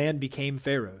 The land became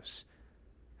Pharaoh's.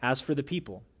 As for the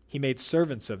people, he made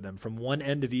servants of them from one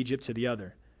end of Egypt to the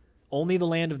other. Only the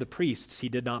land of the priests he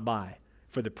did not buy,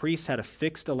 for the priests had a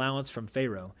fixed allowance from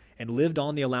Pharaoh and lived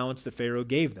on the allowance that Pharaoh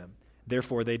gave them.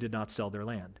 Therefore they did not sell their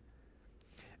land.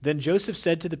 Then Joseph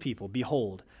said to the people,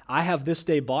 "Behold, I have this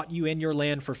day bought you and your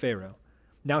land for Pharaoh.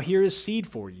 Now here is seed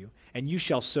for you, and you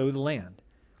shall sow the land.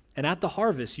 And at the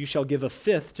harvest you shall give a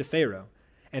fifth to Pharaoh,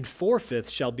 and 4/5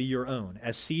 shall be your own,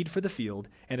 as seed for the field,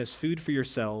 and as food for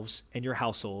yourselves and your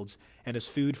households, and as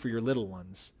food for your little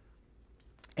ones."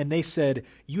 And they said,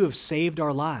 "You have saved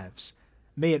our lives.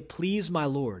 May it please my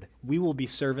lord, we will be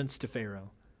servants to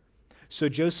Pharaoh." So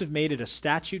Joseph made it a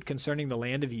statute concerning the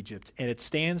land of Egypt, and it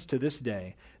stands to this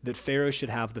day that Pharaoh should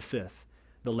have the fifth.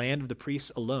 The land of the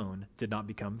priests alone did not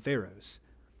become Pharaoh's.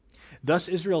 Thus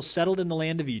Israel settled in the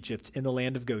land of Egypt, in the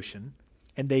land of Goshen,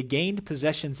 and they gained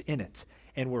possessions in it,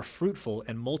 and were fruitful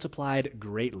and multiplied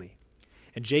greatly.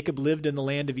 And Jacob lived in the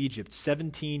land of Egypt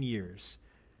 17 years.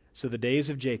 So the days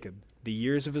of Jacob, the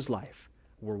years of his life,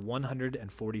 were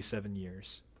 147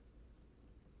 years.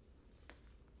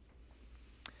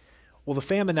 Well, the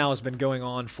famine now has been going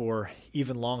on for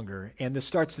even longer, and this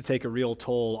starts to take a real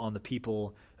toll on the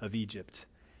people of Egypt.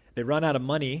 They run out of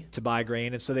money to buy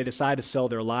grain, and so they decide to sell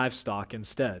their livestock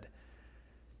instead.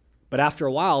 But after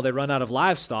a while, they run out of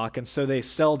livestock, and so they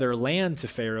sell their land to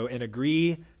Pharaoh and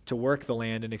agree to work the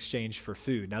land in exchange for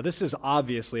food. Now, this is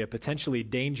obviously a potentially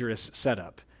dangerous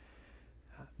setup.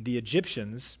 The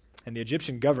Egyptians and the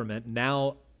Egyptian government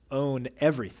now own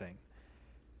everything.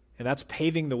 And that's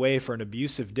paving the way for an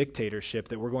abusive dictatorship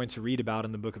that we're going to read about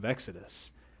in the book of Exodus.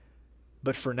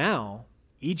 But for now,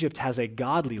 Egypt has a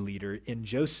godly leader in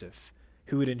Joseph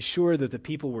who would ensure that the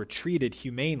people were treated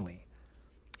humanely.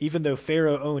 Even though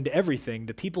Pharaoh owned everything,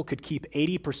 the people could keep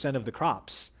 80% of the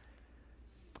crops.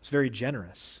 It's very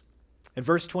generous. And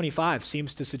verse 25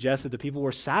 seems to suggest that the people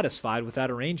were satisfied with that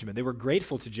arrangement. They were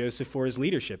grateful to Joseph for his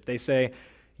leadership. They say,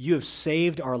 "You have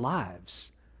saved our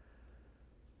lives."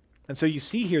 And so you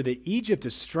see here that Egypt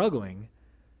is struggling,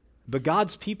 but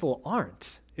God's people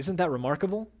aren't. Isn't that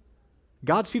remarkable?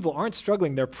 God's people aren't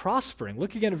struggling, they're prospering.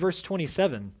 Look again at verse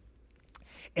 27.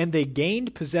 And they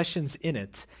gained possessions in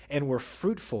it and were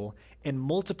fruitful and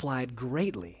multiplied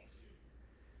greatly.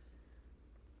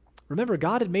 Remember,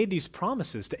 God had made these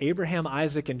promises to Abraham,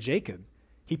 Isaac, and Jacob.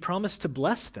 He promised to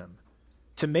bless them,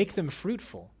 to make them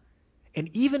fruitful. And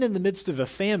even in the midst of a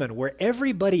famine where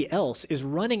everybody else is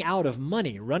running out of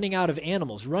money, running out of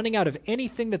animals, running out of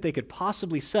anything that they could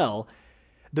possibly sell,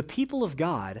 the people of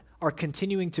God are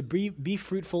continuing to be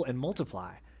fruitful and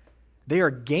multiply. They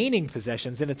are gaining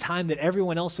possessions in a time that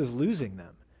everyone else is losing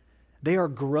them. They are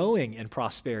growing in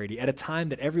prosperity at a time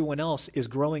that everyone else is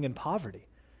growing in poverty.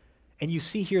 And you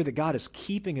see here that God is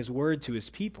keeping his word to his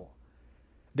people.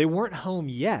 They weren't home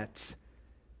yet,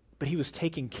 but he was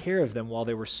taking care of them while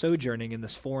they were sojourning in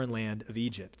this foreign land of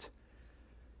Egypt.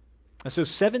 And so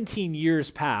 17 years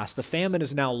passed. The famine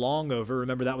is now long over.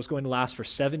 Remember, that was going to last for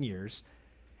 7 years.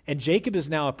 And Jacob is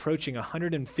now approaching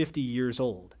 150 years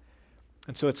old.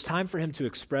 And so it's time for him to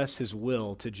express his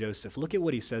will to Joseph. Look at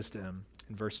what he says to him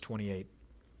in verse 29.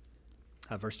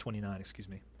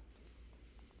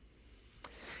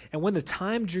 And when the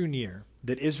time drew near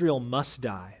that Israel must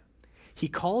die, he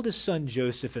called his son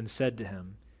Joseph and said to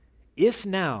him, If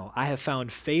now I have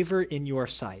found favor in your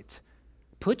sight,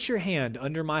 put your hand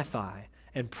under my thigh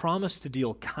and promise to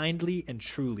deal kindly and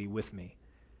truly with me.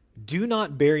 Do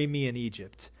not bury me in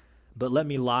Egypt, but let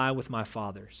me lie with my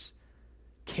fathers.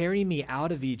 Carry me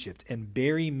out of Egypt and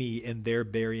bury me in their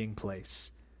burying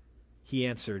place. He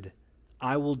answered,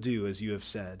 I will do as you have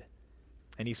said.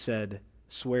 And he said,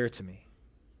 Swear to me.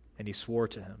 And he swore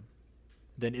to him.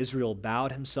 Then Israel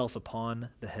bowed himself upon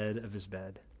the head of his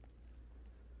bed.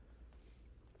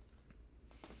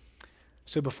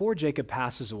 So before Jacob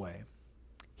passes away,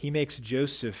 he makes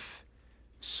Joseph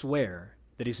swear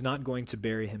that he's not going to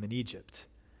bury him in Egypt.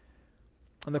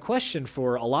 And the question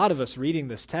for a lot of us reading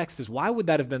this text is, why would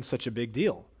that have been such a big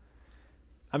deal?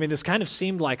 I mean, this kind of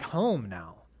seemed like home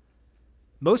now.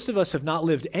 Most of us have not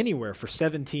lived anywhere for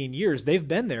 17 years. They've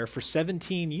been there for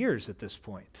 17 years at this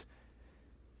point.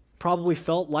 Probably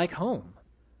felt like home.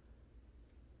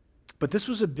 But this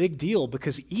was a big deal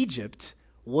because Egypt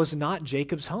was not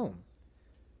Jacob's home.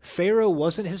 Pharaoh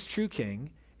wasn't his true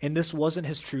king, and this wasn't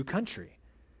his true country.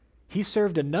 He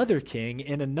served another king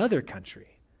in another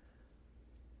country.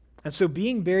 And so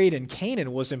being buried in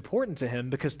Canaan was important to him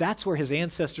because that's where his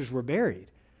ancestors were buried.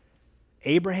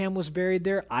 Abraham was buried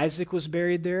there. Isaac was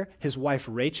buried there. His wife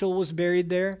Rachel was buried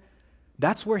there.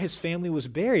 That's where his family was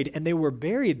buried, and they were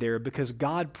buried there because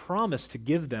God promised to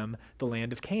give them the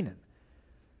land of Canaan.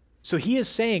 So he is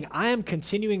saying, I am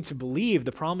continuing to believe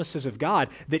the promises of God,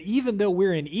 that even though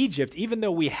we're in Egypt, even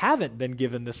though we haven't been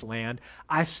given this land,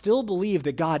 I still believe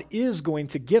that God is going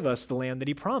to give us the land that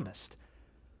he promised.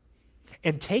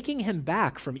 And taking him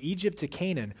back from Egypt to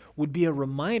Canaan would be a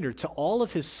reminder to all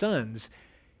of his sons,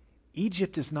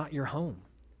 Egypt is not your home.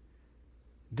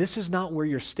 This is not where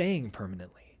you're staying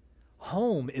permanently.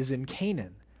 Home is in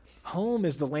Canaan. Home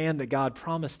is the land that God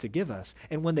promised to give us.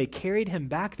 And when they carried him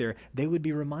back there, they would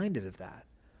be reminded of that.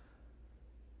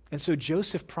 And so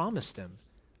Joseph promised him,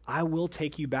 I will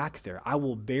take you back there. I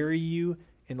will bury you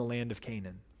in the land of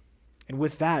Canaan. And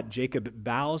with that, Jacob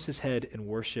bows his head in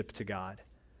worship to God.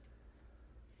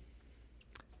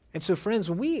 And so, friends,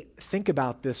 when we think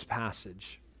about this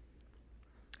passage,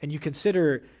 and you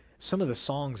consider some of the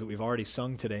songs that we've already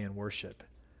sung today in worship,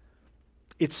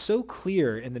 it's so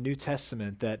clear in the New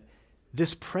Testament that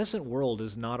this present world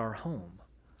is not our home.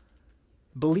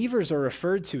 Believers are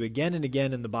referred to again and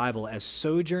again in the Bible as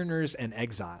sojourners and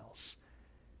exiles.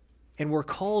 And we're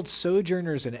called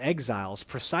sojourners and exiles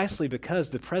precisely because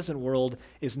the present world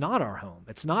is not our home.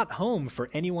 It's not home for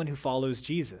anyone who follows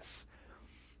Jesus.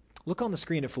 Look on the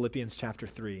screen at Philippians chapter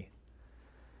 3.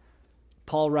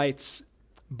 Paul writes,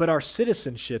 But our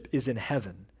citizenship is in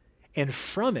heaven, and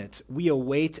from it we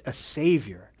await a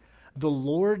Savior, the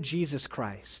Lord Jesus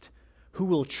Christ, who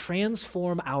will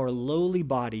transform our lowly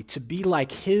body to be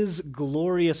like his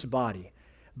glorious body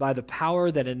by the power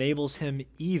that enables him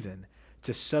even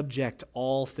to subject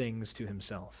all things to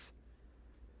himself.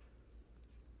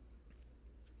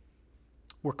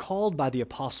 We're called by the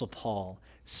Apostle Paul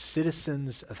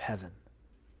citizens of heaven.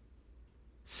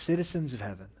 Citizens of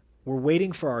heaven. We're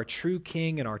waiting for our true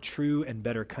king and our true and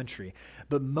better country.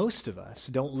 But most of us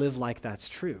don't live like that's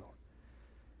true.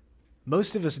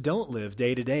 Most of us don't live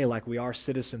day to day like we are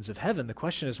citizens of heaven. The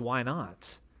question is, why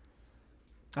not?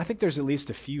 I think there's at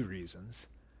least a few reasons.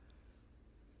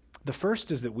 The first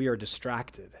is that we are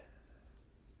distracted.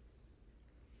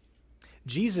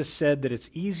 Jesus said that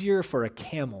it's easier for a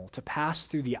camel to pass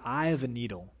through the eye of a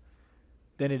needle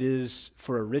than it is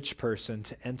for a rich person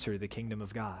to enter the kingdom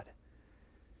of God.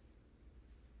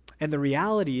 And the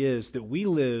reality is that we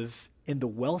live in the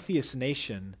wealthiest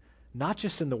nation, not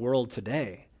just in the world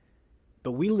today,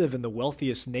 but we live in the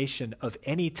wealthiest nation of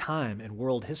any time in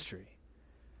world history.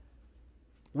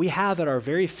 We have at our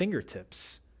very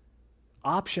fingertips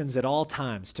options at all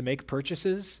times to make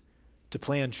purchases, to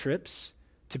plan trips,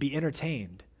 to be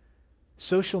entertained.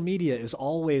 Social media is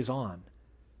always on.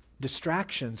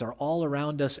 Distractions are all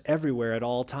around us everywhere at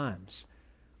all times.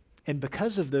 And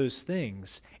because of those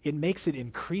things, it makes it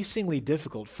increasingly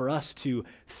difficult for us to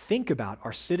think about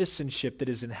our citizenship that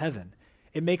is in heaven.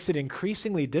 It makes it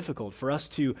increasingly difficult for us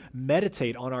to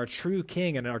meditate on our true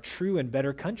King and our true and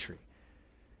better country.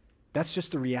 That's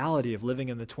just the reality of living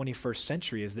in the 21st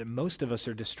century, is that most of us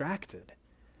are distracted.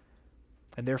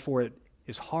 And therefore it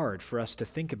is hard for us to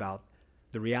think about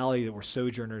the reality that we're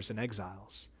sojourners and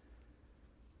exiles.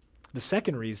 The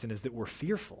second reason is that we're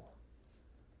fearful.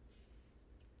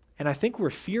 And I think we're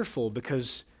fearful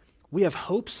because we have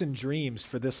hopes and dreams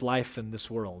for this life and this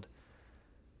world.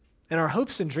 And our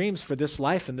hopes and dreams for this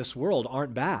life and this world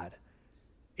aren't bad.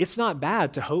 It's not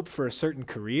bad to hope for a certain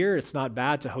career. It's not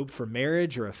bad to hope for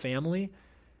marriage or a family.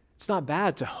 It's not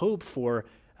bad to hope for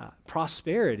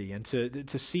prosperity and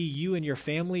to see you and your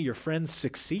family, your friends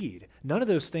succeed. None of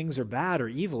those things are bad or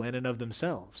evil in and of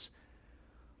themselves.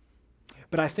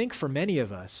 But I think for many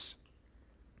of us,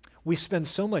 we spend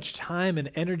so much time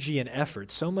and energy and effort,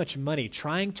 so much money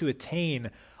trying to attain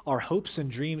our hopes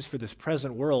and dreams for this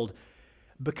present world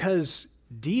because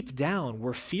deep down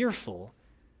we're fearful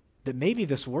that maybe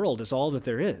this world is all that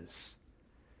there is.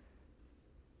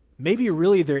 Maybe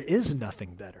really there is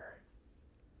nothing better.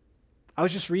 I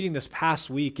was just reading this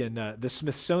past week in the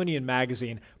Smithsonian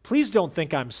Magazine. Please don't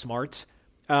think I'm smart.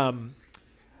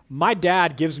 My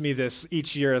dad gives me this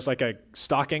each year as like a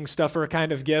stocking stuffer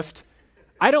kind of gift.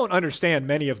 I don't understand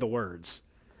many of the words.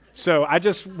 So I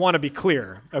just want to be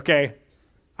clear, okay?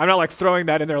 I'm not like throwing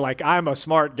that in there like I'm a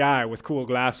smart guy with cool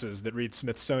glasses that reads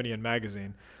Smithsonian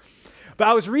Magazine. But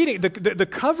I was reading, the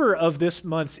cover of this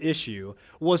month's issue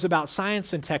was about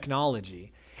science and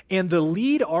technology. And the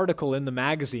lead article in the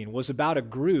magazine was about a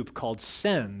group called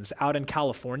SENS out in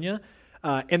California.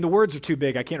 And the words are too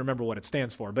big, I can't remember what it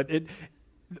stands for. But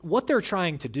what they're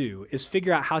trying to do is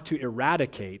figure out how to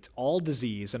eradicate all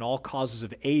disease and all causes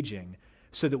of aging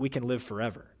so that we can live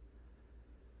forever.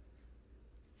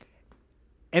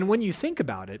 And when you think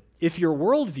about it, if your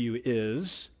worldview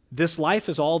is this life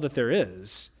is all that there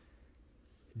is,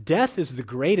 death is the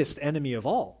greatest enemy of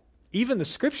all. Even the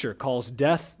scripture calls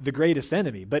death the greatest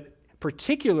enemy. But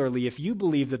particularly if you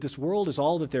believe that this world is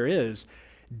all that there is,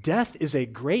 death is a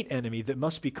great enemy that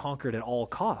must be conquered at all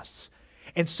costs.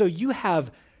 And so you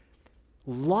have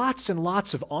lots and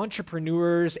lots of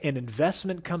entrepreneurs and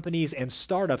investment companies and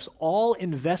startups all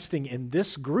investing in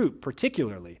this group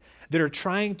particularly that are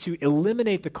trying to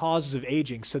eliminate the causes of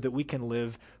aging so that we can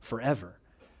live forever.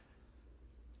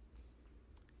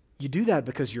 You do that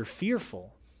because you're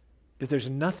fearful that there's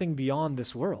nothing beyond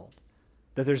this world,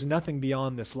 that there's nothing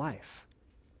beyond this life.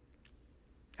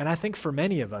 And I think for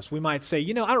many of us, we might say,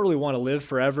 I don't really want to live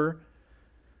forever.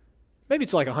 Maybe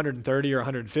it's like 130 or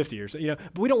 150 or so,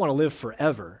 but we don't want to live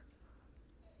forever.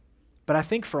 But I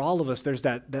think for all of us, there's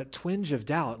that twinge of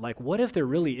doubt, like what if there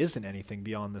really isn't anything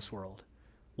beyond this world?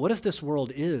 What if this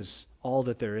world is all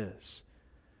that there is?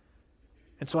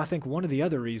 And so I think one of the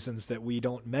other reasons that we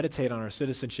don't meditate on our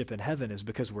citizenship in heaven is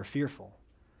because we're fearful.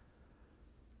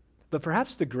 But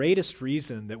perhaps the greatest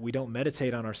reason that we don't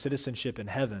meditate on our citizenship in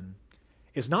heaven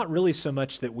is not really so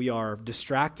much that we are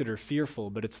distracted or fearful,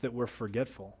 but it's that we're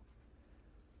forgetful.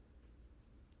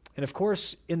 And of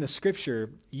course, in the scripture,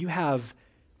 you have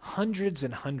hundreds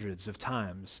and hundreds of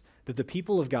times that the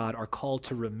people of God are called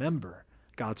to remember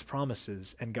God's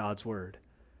promises and God's word.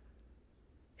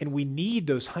 And we need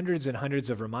those hundreds and hundreds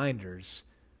of reminders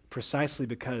precisely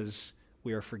because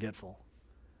we are forgetful.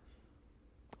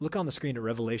 Look on the screen at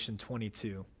Revelation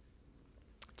 22.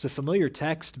 It's a familiar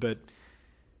text, but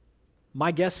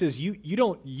my guess is you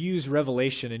don't use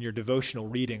Revelation in your devotional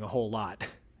reading a whole lot.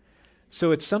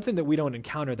 So it's something that we don't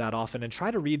encounter that often, and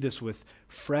try to read this with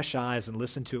fresh eyes and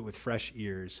listen to it with fresh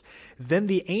ears. Then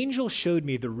the angel showed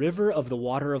me the river of the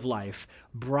water of life,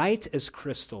 bright as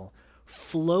crystal,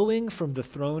 flowing from the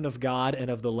throne of God and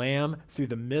of the Lamb through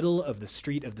the middle of the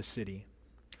street of the city.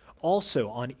 Also,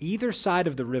 on either side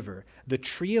of the river, the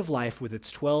tree of life with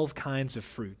its 12 kinds of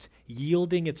fruit,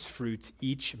 yielding its fruit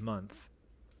each month.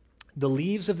 The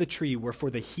leaves of the tree were for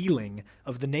the healing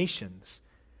of the nations.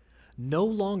 No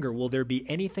longer will there be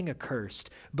anything accursed,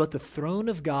 but the throne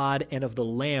of God and of the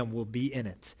Lamb will be in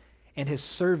it, and his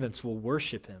servants will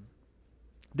worship him.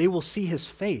 They will see his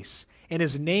face, and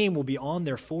his name will be on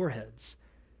their foreheads.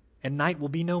 and night will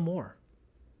be no more.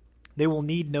 They will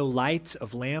need no light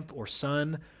of lamp or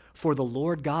sun, for the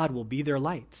Lord God will be their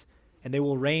light, and they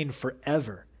will reign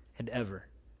forever and ever.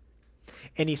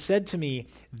 And he said to me,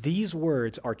 these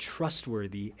words are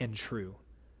trustworthy and true.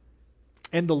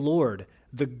 And the Lord,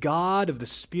 the God of the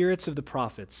spirits of the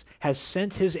prophets, has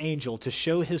sent his angel to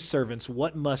show his servants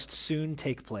what must soon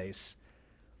take place.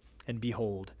 And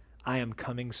behold, I am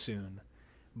coming soon.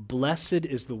 Blessed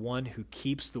is the one who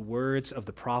keeps the words of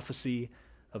the prophecy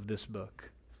of this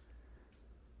book.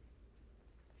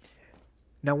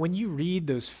 Now, when you read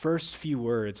those first few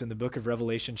words in the book of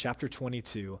Revelation, chapter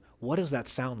 22, what does that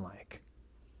sound like?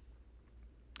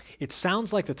 It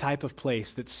sounds like the type of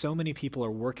place that so many people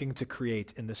are working to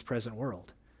create in this present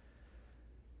world.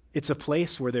 It's a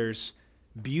place where there's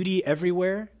beauty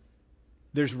everywhere,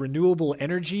 there's renewable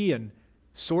energy and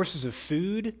sources of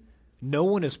food, no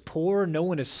one is poor, no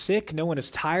one is sick, no one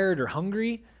is tired or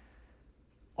hungry.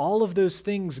 All of those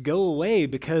things go away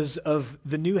because of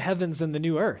the new heavens and the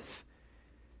new earth.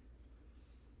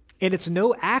 And it's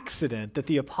no accident that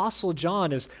the Apostle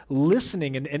John is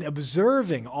listening and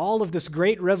observing all of this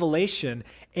great revelation,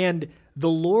 and the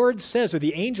Lord says, or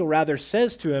the angel rather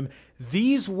says to him,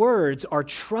 these words are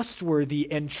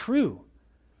trustworthy and true.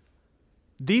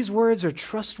 These words are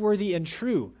trustworthy and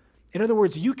true. In other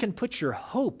words, you can put your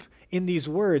hope in these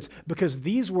words because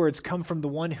these words come from the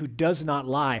one who does not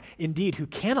lie, indeed, who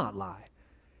cannot lie.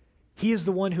 He is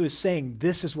the one who is saying,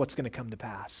 this is what's going to come to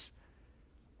pass.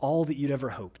 All that you'd ever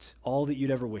hoped, all that you'd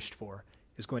ever wished for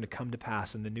is going to come to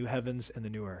pass in the new heavens and the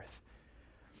new earth.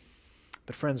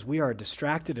 But friends, we are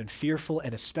distracted and fearful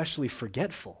and especially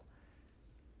forgetful.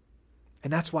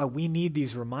 And that's why we need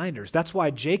these reminders. That's why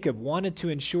Jacob wanted to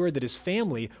ensure that his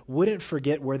family wouldn't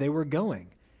forget where they were going.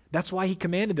 That's why he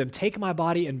commanded them, take my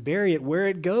body and bury it where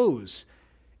it goes,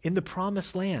 in the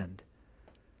promised land.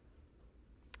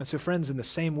 And so friends, in the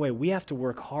same way, we have to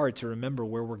work hard to remember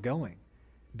where we're going,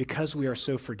 because we are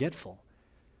so forgetful.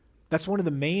 That's one of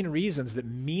the main reasons that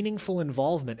meaningful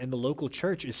involvement in the local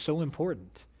church is so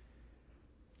important.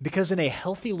 Because in a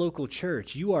healthy local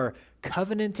church, you are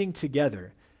covenanting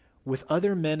together with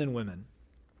other men and women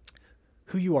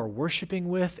who you are worshiping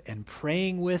with and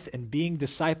praying with and being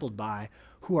discipled by,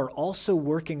 who are also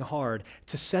working hard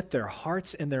to set their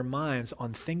hearts and their minds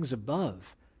on things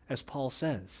above, as Paul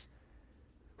says,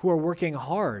 who are working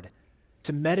hard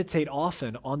to meditate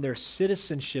often on their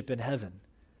citizenship in heaven.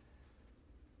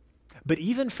 But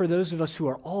even for those of us who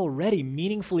are already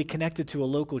meaningfully connected to a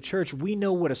local church, we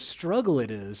know what a struggle it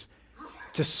is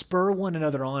to spur one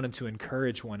another on and to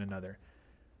encourage one another.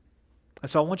 And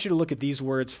so I want you to look at these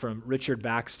words from Richard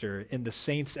Baxter in The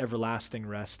Saints' Everlasting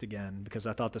Rest again, because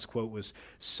I thought this quote was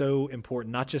so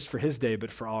important, not just for his day,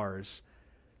 but for ours.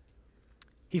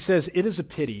 He says, "It is a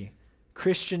pity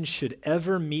Christians should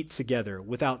ever meet together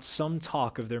without some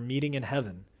talk of their meeting in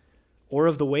heaven or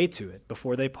of the way to it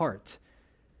before they part.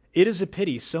 It is a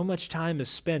pity so much time is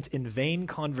spent in vain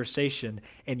conversation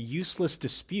and useless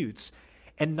disputes,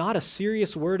 and not a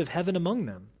serious word of heaven among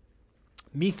them.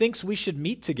 Methinks we should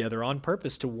meet together on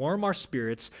purpose to warm our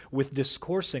spirits with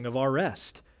discoursing of our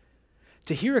rest.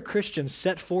 To hear a Christian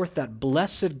set forth that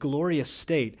blessed, glorious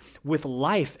state with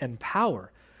life and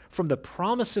power from the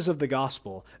promises of the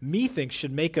gospel, methinks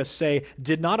should make us say,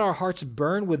 did not our hearts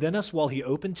burn within us while he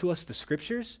opened to us the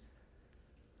scriptures?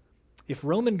 If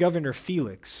Roman Governor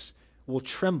Felix will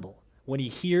tremble when he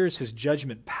hears his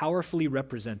judgment powerfully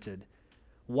represented,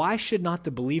 why should not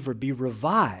the believer be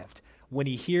revived when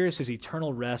he hears his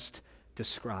eternal rest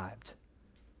described?"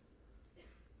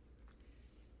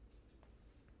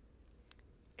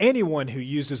 Anyone who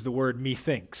uses the word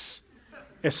methinks,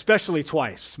 especially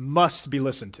twice, must be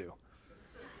listened to.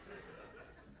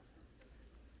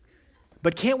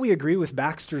 But can't we agree with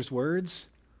Baxter's words?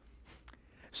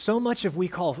 So much of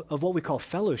what we call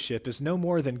fellowship is no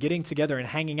more than getting together and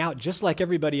hanging out just like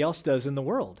everybody else does in the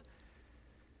world.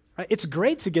 Right? It's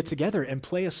great to get together and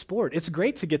play a sport. It's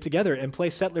great to get together and play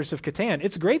Settlers of Catan.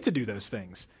 It's great to do those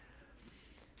things.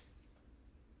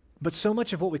 But so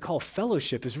much of what we call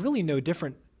fellowship is really no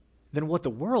different than what the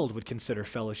world would consider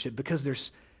fellowship, because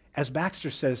there's, as Baxter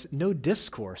says, no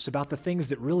discourse about the things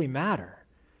that really matter.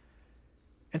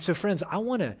 And so, friends, I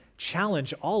want to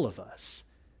challenge all of us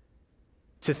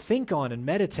to think on and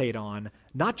meditate on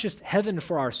not just heaven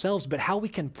for ourselves, but how we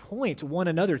can point one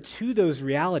another to those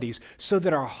realities so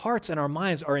that our hearts and our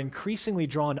minds are increasingly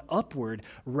drawn upward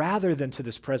rather than to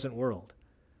this present world.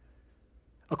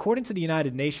 According to the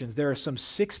United Nations, there are some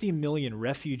 60 million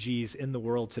refugees in the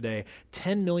world today,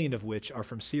 10 million of which are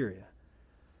from Syria.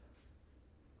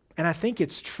 And I think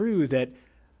it's true that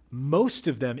most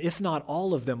of them, if not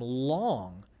all of them,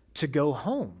 long to go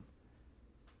home.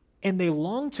 And they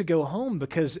long to go home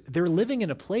because they're living in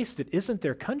a place that isn't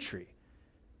their country.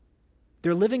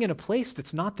 They're living in a place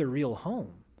that's not their real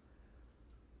home.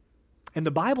 And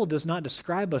the Bible does not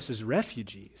describe us as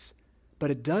refugees,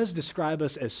 but it does describe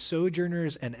us as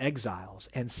sojourners and exiles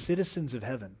and citizens of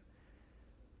heaven.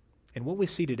 And what we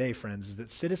see today, friends, is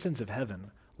that citizens of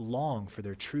heaven long for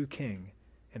their true king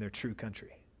and their true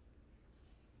country.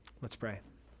 Let's pray.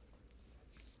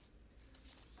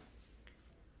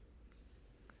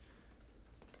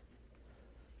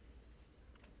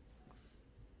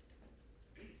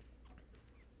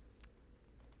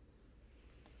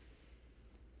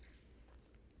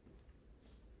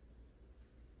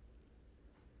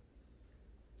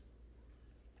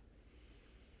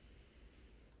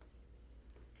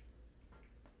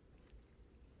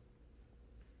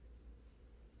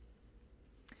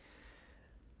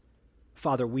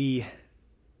 Father, we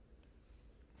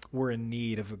were in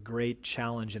need of a great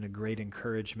challenge and a great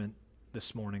encouragement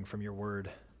this morning from your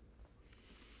word.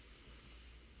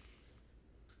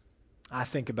 I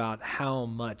think about how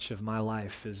much of my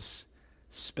life is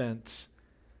spent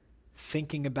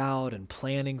thinking about and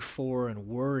planning for and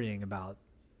worrying about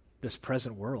this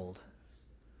present world,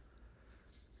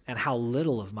 and how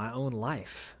little of my own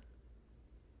life,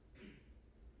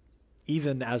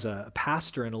 even as a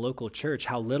pastor in a local church,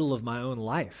 how little of my own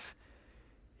life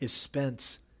is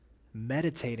spent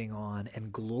meditating on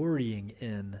and glorying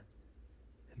in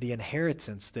the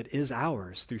inheritance that is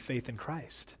ours through faith in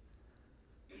Christ.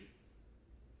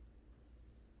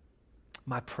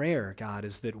 My prayer, God,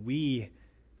 is that we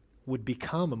would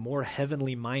become a more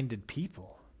heavenly minded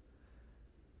people,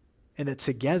 and that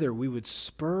together we would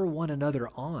spur one another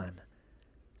on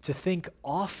to think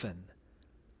often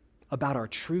about our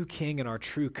true king and our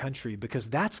true country, because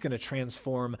that's going to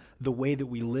transform the way that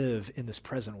we live in this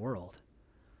present world.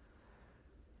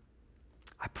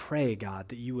 I pray, God,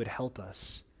 that you would help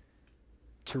us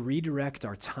to redirect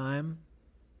our time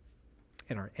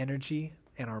and our energy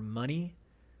and our money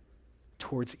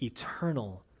towards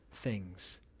eternal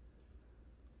things.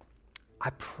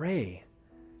 I pray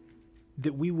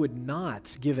that we would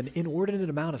not give an inordinate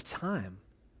amount of time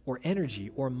or energy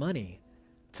or money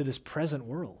to this present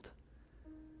world.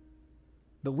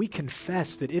 But we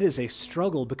confess that it is a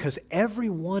struggle because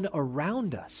everyone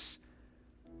around us,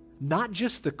 not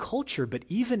just the culture, but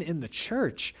even in the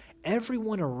church,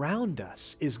 everyone around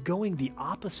us is going the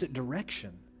opposite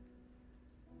direction.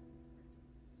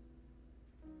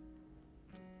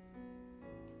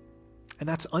 And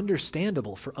that's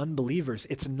understandable for unbelievers.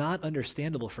 It's not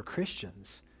understandable for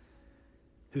Christians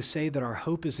who say that our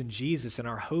hope is in Jesus and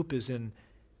our hope is in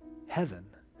heaven.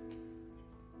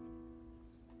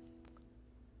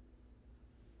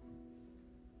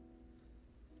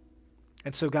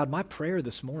 And so, God, my prayer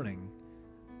this morning,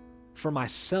 for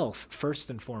myself first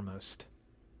and foremost,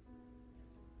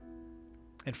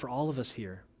 and for all of us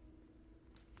here,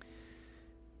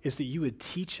 is that you would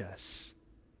teach us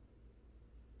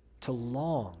to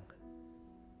long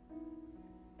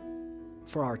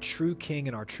for our true king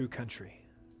and our true country.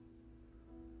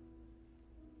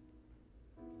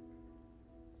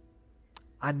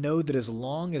 I know that as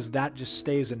long as that just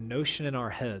stays a notion in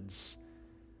our heads,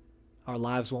 our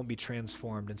lives won't be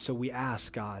transformed. And so we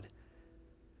ask, God,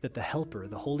 that the Helper,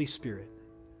 the Holy Spirit,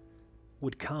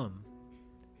 would come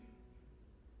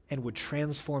and would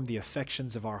transform the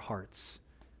affections of our hearts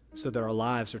so that our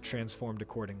lives are transformed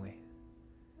accordingly.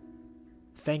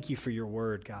 Thank you for your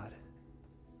word, God.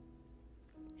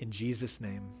 In Jesus'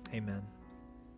 name, amen.